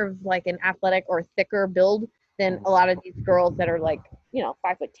have more of like an athletic or thicker build than a lot of these girls that are like,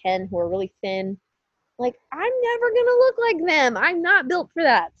 5'10", who are really thin. Like, I'm never gonna look like them. I'm not built for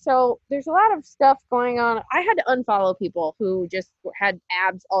that. So there's a lot of stuff going on. I had to unfollow people who just had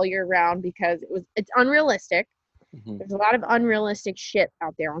abs all year round because it's unrealistic. There's a lot of unrealistic shit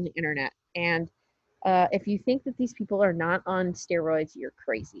out there on the internet. And if you think that these people are not on steroids, you're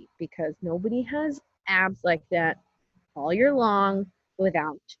crazy, because nobody has abs like that all year long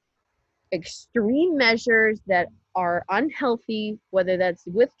without extreme measures that are unhealthy, whether that's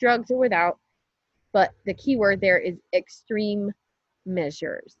with drugs or without. But the key word there is extreme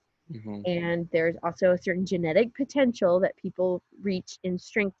measures. Mhm. And there's also a certain genetic potential that people reach in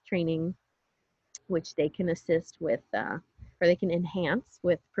strength training, which they can assist with, or they can enhance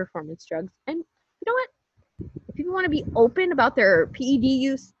with performance drugs. And you know what? If people want to be open about their PED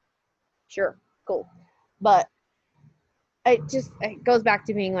use, sure, cool. But it goes back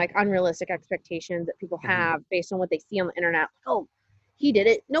to being like unrealistic expectations that people Mhm. have based on what they see on the internet. Oh, he did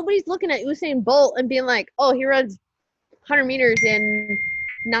it. Nobody's looking at Usain Bolt and being like, oh, he runs 100 meters in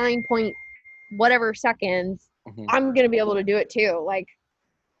 9 point whatever seconds. Mhm. I'm gonna be able to do it too. Like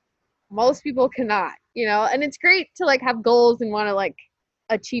most people cannot, and it's great to like have goals and want to like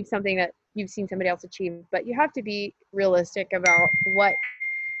achieve something that you've seen somebody else achieve, but you have to be realistic about what,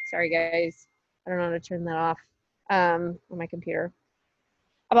 sorry guys, I don't know how to turn that off on my computer,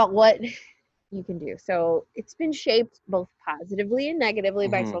 about what you can do. So it's been shaped both positively and negatively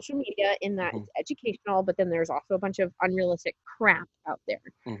by Mhm. social media in that Mhm. it's educational, but then there's also a bunch of unrealistic crap out there,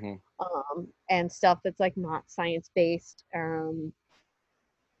 Mhm. and stuff that's like not science based.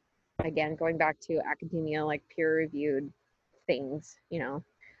 Again, going back to academia, like peer reviewed things, a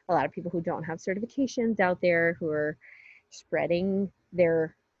lot of people who don't have certifications out there who are spreading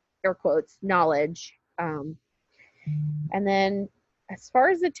their air quotes knowledge. And then as far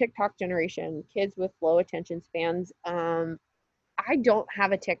as the TikTok generation, kids with low attention spans, I don't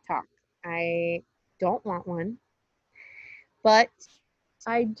have a TikTok. I don't want one, but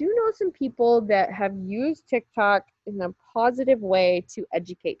I do know some people that have used TikTok in a positive way to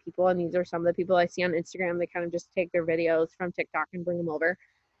educate people. And these are some of the people I see on Instagram. They kind of just take their videos from TikTok and bring them over,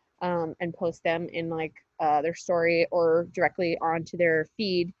 and post them in like their story or directly onto their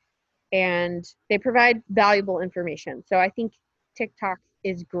feed. And they provide valuable information. So I think TikTok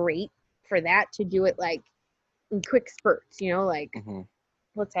is great for that, to do it like in quick spurts, like Mhm.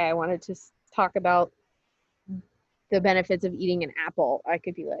 let's say I wanted to talk about the benefits of eating an apple. I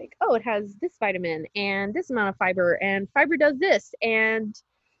could be like, oh, it has this vitamin and this amount of fiber, and fiber does this, and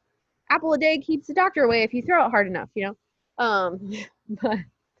apple a day keeps the doctor away if you throw it hard enough, but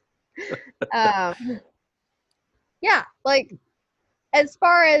um, yeah, like as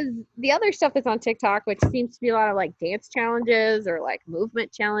far as the other stuff that's on TikTok, which seems to be a lot of like dance challenges or like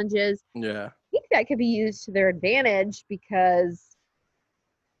movement challenges, Yeah. I think that could be used to their advantage because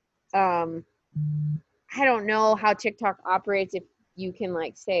um, I don't know how TikTok operates. If you can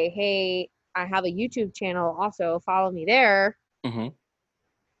like say, hey, I have a YouTube channel, also follow me there. Mhm.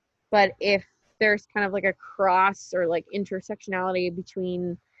 But if there's kind of like a cross or like intersectionality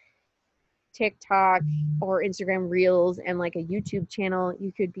between TikTok or Instagram Reels and like a YouTube channel,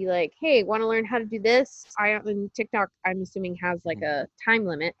 you could be like, hey, want to learn how to do this? And TikTok, I'm assuming, has like Mhm. a time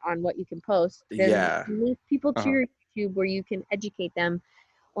limit on what you can post. Then Yeah. link people to Uh-huh. your YouTube where you can educate them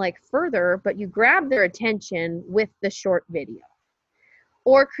like further, but you grab their attention with the short video.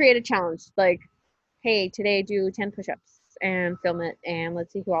 Or create a challenge like, hey, today do 10 push-ups and film it and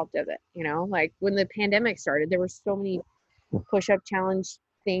let's see who all does it. Like when the pandemic started, there were so many push-up challenge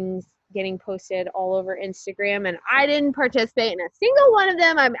things getting posted all over Instagram, and I didn't participate in a single one of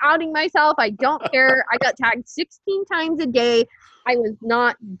them. I'm outing myself. I don't care. I got tagged 16 times a day. I was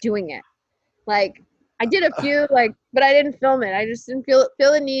not doing it. Like I did a few, like, but I didn't film it. I just didn't feel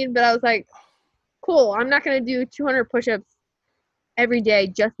the need. But I was like, cool. I'm not gonna do 200 push-ups every day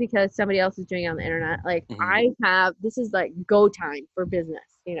just because somebody else is doing it on the internet. Like Mhm. this is like go time for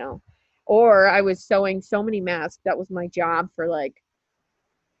business. Or I was sewing so many masks. That was my job for like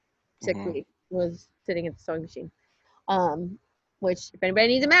sick Mhm. leave, was sitting at the sewing machine. Um, which if anybody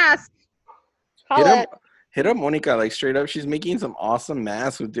needs a mask, Hit holla up, at hit up Monica, like straight up. She's making some awesome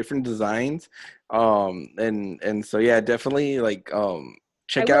masks with different designs. And so yeah, definitely like I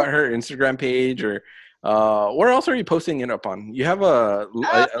check will. out her Instagram page, or where else are you posting it up on? You have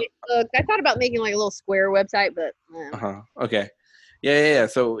Facebook. I thought about making like a little square website, but uh-huh. Okay. Yeah.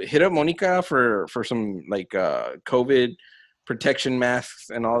 So hit up Monica for some like COVID protection masks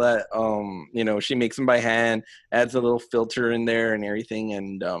and all that. She makes them by hand, adds a little filter in there and everything,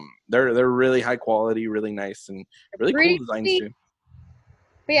 and they're really high quality, really nice, and they're really cool pretty designs sweet. too.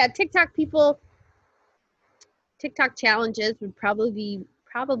 But yeah, TikTok challenges would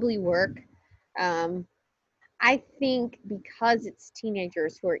probably work. Um, I think because it's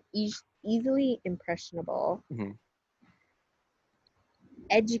teenagers who are easily impressionable, Hmm.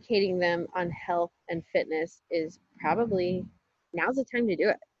 educating them on health and fitness is probably now's the time to do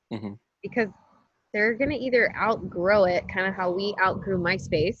it, Hmm. because they're going to either outgrow it, kind of how we outgrew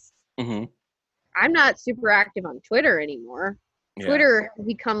MySpace. Hmm. I'm not super active on Twitter anymore. Yeah. Twitter has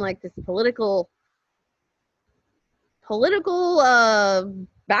become like this political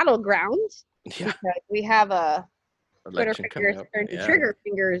battleground Yeah. because we have a Twitter Election coming fingers up. or Yeah. trigger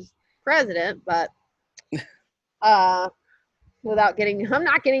fingers president, but without getting, I'm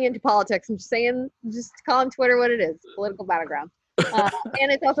not getting into politics. I'm just saying, just calling Twitter what it is, political battleground.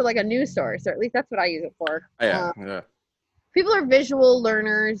 And it's also like a news source, or at least that's what I use it for. Yeah. Yeah. People are visual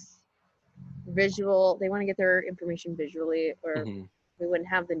learners. They want to get their information visually, or Mm-hmm. we wouldn't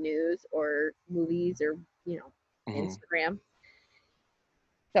have the news or movies or Mm-hmm. Instagram.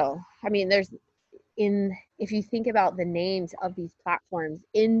 So I mean, if you think about the names of these platforms,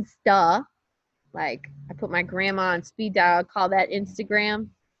 Insta, like I put my grandma on speed dial, call that Instagram.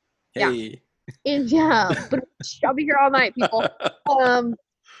 Hey. Yeah, but I'll be here all night, people.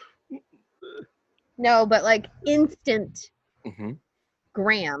 No, but like instant Mm-hmm.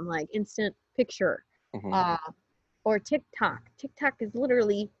 gram, like instant picture. Mm-hmm. Or TikTok. TikTok is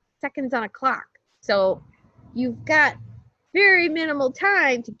literally seconds on a clock. So you've got very minimal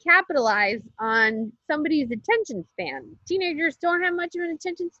time to capitalize on somebody's attention span. Teenagers don't have much of an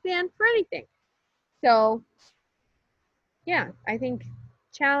attention span for anything. So yeah, I think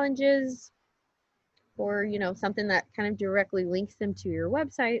challenges or something that kind of directly links them to your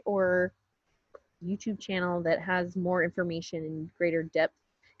website or YouTube channel that has more information and greater depth,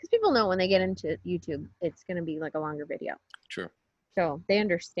 because people know when they get into YouTube it's going to be like a longer video. True. So they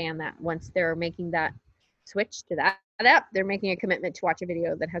understand that once they're making that switch to that app, they're making a commitment to watch a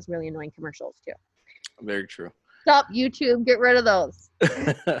video that has really annoying commercials too. Very true. Stop YouTube, get rid of those.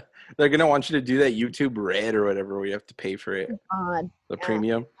 They're gonna want you to do that YouTube Red or whatever, where you have to pay for it. God. The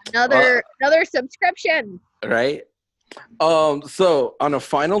premium. Another subscription. Right. So on a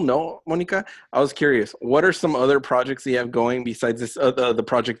final note, Monica, I was curious, what are some other projects you have going besides this the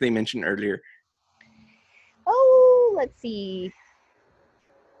project they mentioned earlier? Oh, let's see.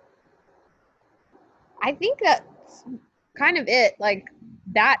 I think that's kind of it. Like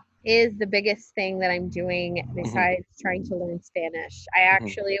that is the biggest thing that I'm doing besides trying to learn Spanish. I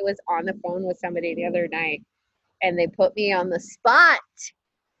actually was on the phone with somebody the other night and they put me on the spot,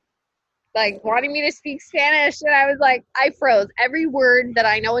 like wanting me to speak Spanish. And I was like, I froze. Every word that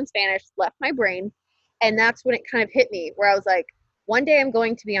I know in Spanish left my brain. And that's when it kind of hit me where I was like, one day I'm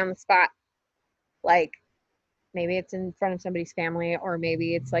going to be on the spot. Like maybe it's in front of somebody's family, or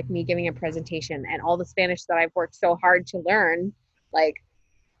maybe it's like me giving a presentation and all the Spanish that I've worked so hard to learn, like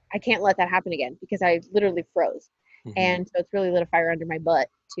I can't let that happen again because I literally froze. And so it's really lit a fire under my butt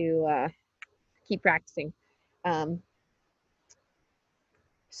to keep practicing.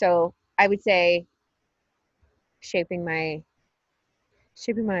 So I would say shaping my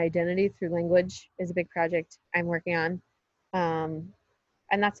identity through language is a big project I'm working on.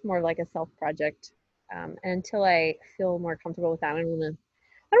 And that's more like a self project. And until I feel more comfortable with that, I don't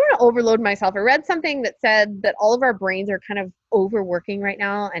want to overload myself. I read something that said that all of our brains are kind of overworking right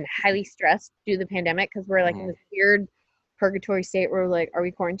now and highly stressed due to the pandemic because we're like in this weird purgatory state where we're like, are we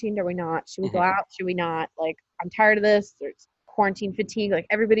quarantined? Are we not? Should we go out? Should we not? Like, I'm tired of this. There's quarantine fatigue. Like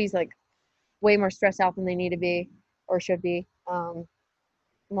everybody's like way more stressed out than they need to be or should be. I'm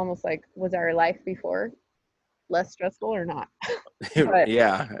almost like, was our life before less stressful or not? But,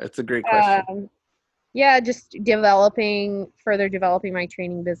 yeah, it's a great question. Yeah, just further developing my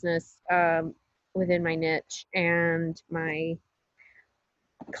training business within my niche and my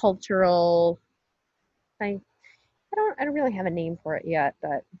cultural. I don't really have a name for it yet,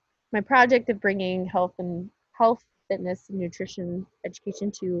 but my project of bringing health, fitness, and nutrition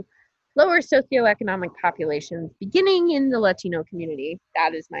education to lower socioeconomic populations, beginning in the Latino community.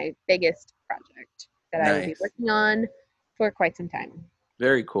 That is my biggest project that I will be working on for quite some time.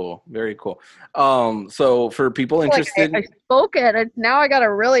 Very cool. Very cool. So for people interested, I spoke it. Now I got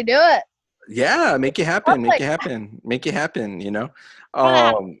to really do it. Yeah, make it happen. Make it happen. Make it happen. You know,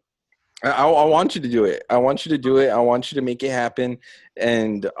 I want you to do it. I want you to do it. I want you to make it happen.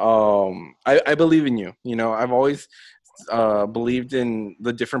 And I believe in you. You know, I've always believed in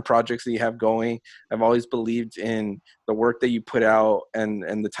the different projects that you have going. I've always believed in the work that you put out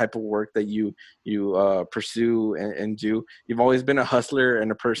and the type of work that you pursue and do. You've always been a hustler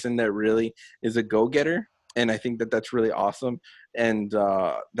and a person that really is a go-getter. And I think that that's really awesome. And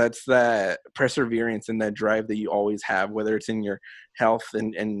that's that perseverance and that drive that you always have, whether it's in your health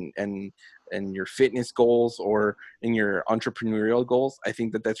and your fitness goals or in your entrepreneurial goals. I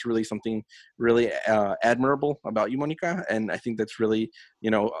think that that's really something really admirable about you, Monica. And I think that's really,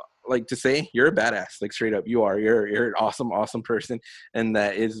 you know, like to say you're a badass, like straight up you're an awesome person. And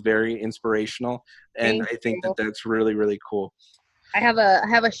that is very inspirational. And I think that that's really, really cool. I have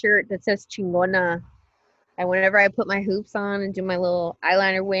a shirt that says Chingona. And whenever I put my hoops on and do my little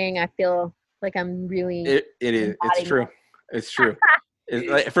eyeliner wing, I feel like I'm really. It is. It's true. It's true.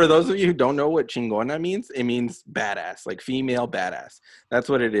 Like, for those of you who don't know what chingona means, it means badass, like female badass. That's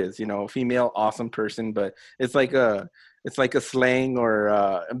what it is, female awesome person. But it's like a slang or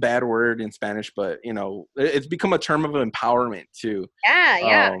a bad word in Spanish, but it's become a term of empowerment too.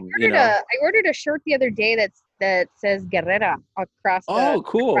 Yeah. I ordered a shirt the other day that says Guerrera across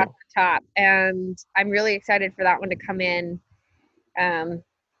cool. across the top, and I'm really excited for that one to come in.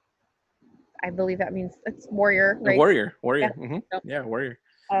 I believe that means it's warrior, right? Warrior. Yeah, mm-hmm. Yeah, warrior.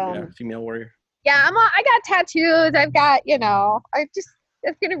 Female warrior. Yeah, I got tattoos. I've got, it's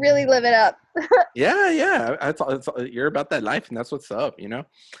gonna really live it up. Yeah. You're about that life, and that's what's up,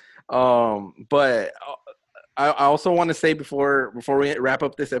 But I also want to say before we wrap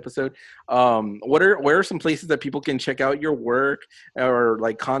up this episode, where are some places that people can check out your work or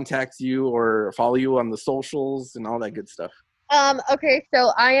like contact you or follow you on the socials and all that good stuff? Okay,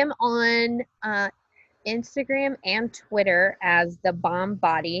 so I am on Instagram and Twitter as The Bomb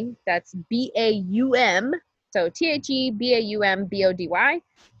Body. That's BAUM. So THEBAUMBODY.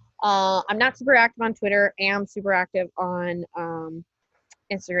 I'm not super active on Twitter. Am super active on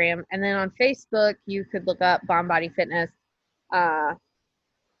Instagram. And then on Facebook, you could look up Bomb Body Fitness.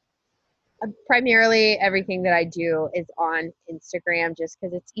 Primarily, everything that I do is on Instagram just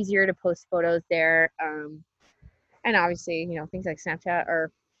because it's easier to post photos there. And obviously, things like Snapchat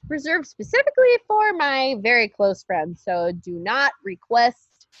are reserved specifically for my very close friends. So do not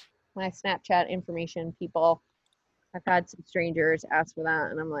request my Snapchat information, people. I've had some strangers ask for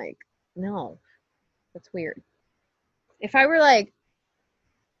that, and I'm like, no, that's weird. If I were like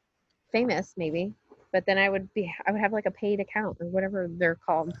famous, maybe, but then I would have like a paid account or whatever they're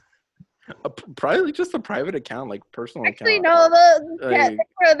called. Probably just a private account, like personal Actually, account.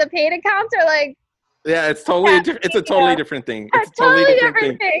 No, the paid accounts are like. Yeah, it's totally it's a totally different thing. It's a totally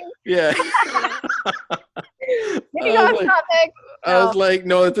different thing. Yeah. I was like,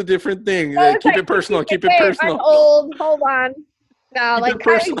 no, it's a different thing. Keep it personal. Keep it personal. I'm old. Hold on. No, like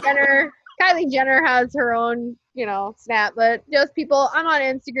Kylie Jenner has her own, Snap, but just people. I'm on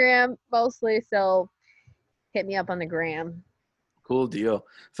Instagram mostly, so hit me up on the gram. Cool deal.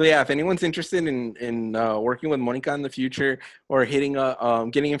 So yeah, if anyone's interested in working with Monica in the future or getting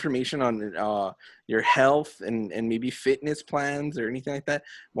information on your health and maybe fitness plans or anything like that,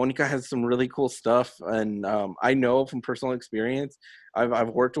 Monica has some really cool stuff. And I know from personal experience, I've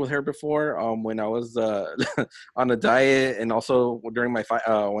worked with her before when I was on a diet and also during my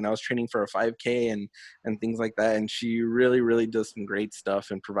when I was training for a 5K and things like that. And she really, really does some great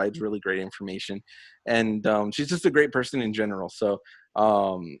stuff and provides really great information. And she's just a great person in general. So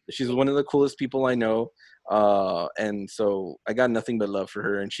she's one of the coolest people I know. And so I got nothing but love for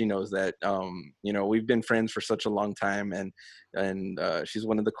her, and she knows that. We've been friends for such a long time, and she's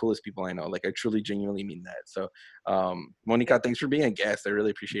one of the coolest people I know. Like, I truly genuinely mean that. So Monica, thanks for being a guest. I really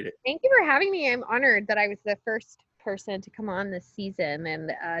appreciate it. Thank you for having me. I'm honored that I was the first person to come on this season. And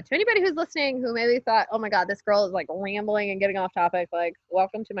to anybody who's listening who maybe thought, oh my god, this girl is like rambling and getting off topic, like,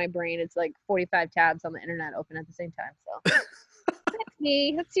 welcome to my brain. It's like 45 tabs on the internet open at the same time. So that's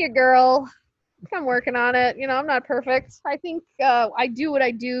me. That's your girl. I'm working on it. I'm not perfect. I think I do what I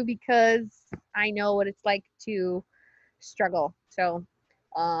do because I know what it's like to struggle. So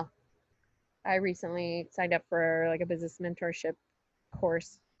I recently signed up for like a business mentorship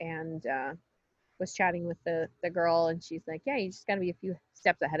course, and was chatting with the girl, and she's like, yeah, you just got to be a few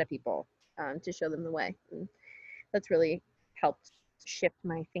steps ahead of people to show them the way. And that's really helped shift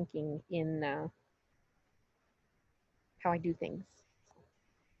my thinking in how I do things.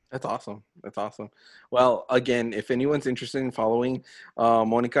 That's awesome. Well, again, if anyone's interested in following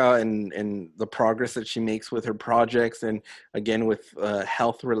Monica and the progress that she makes with her projects, and again with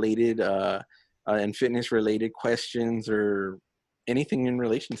health related and fitness related questions or anything in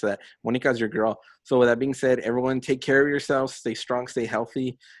relation to that, Monica's your girl. So with that being said, everyone take care of yourselves, stay strong, stay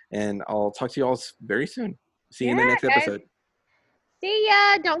healthy, and I'll talk to you all very soon. See you in the next episode. See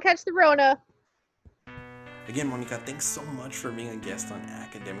ya. Don't catch the Rona. Again, Monica, thanks so much for being a guest on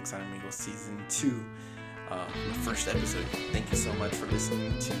Academics on Amigos Season 2, the first episode. Thank you so much for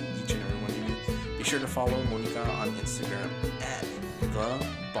listening to each and every one of you. Be sure to follow Monica on Instagram at The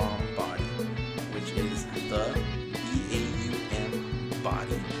Bomb Body, which is the BAUM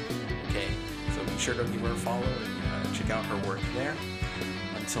Body. Okay, so be sure to give her a follow and check out her work there.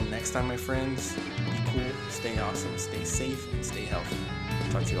 Until next time, my friends, be cool, stay awesome, stay safe, and stay healthy.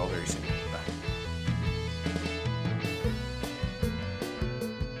 Talk to you all very soon. Bye.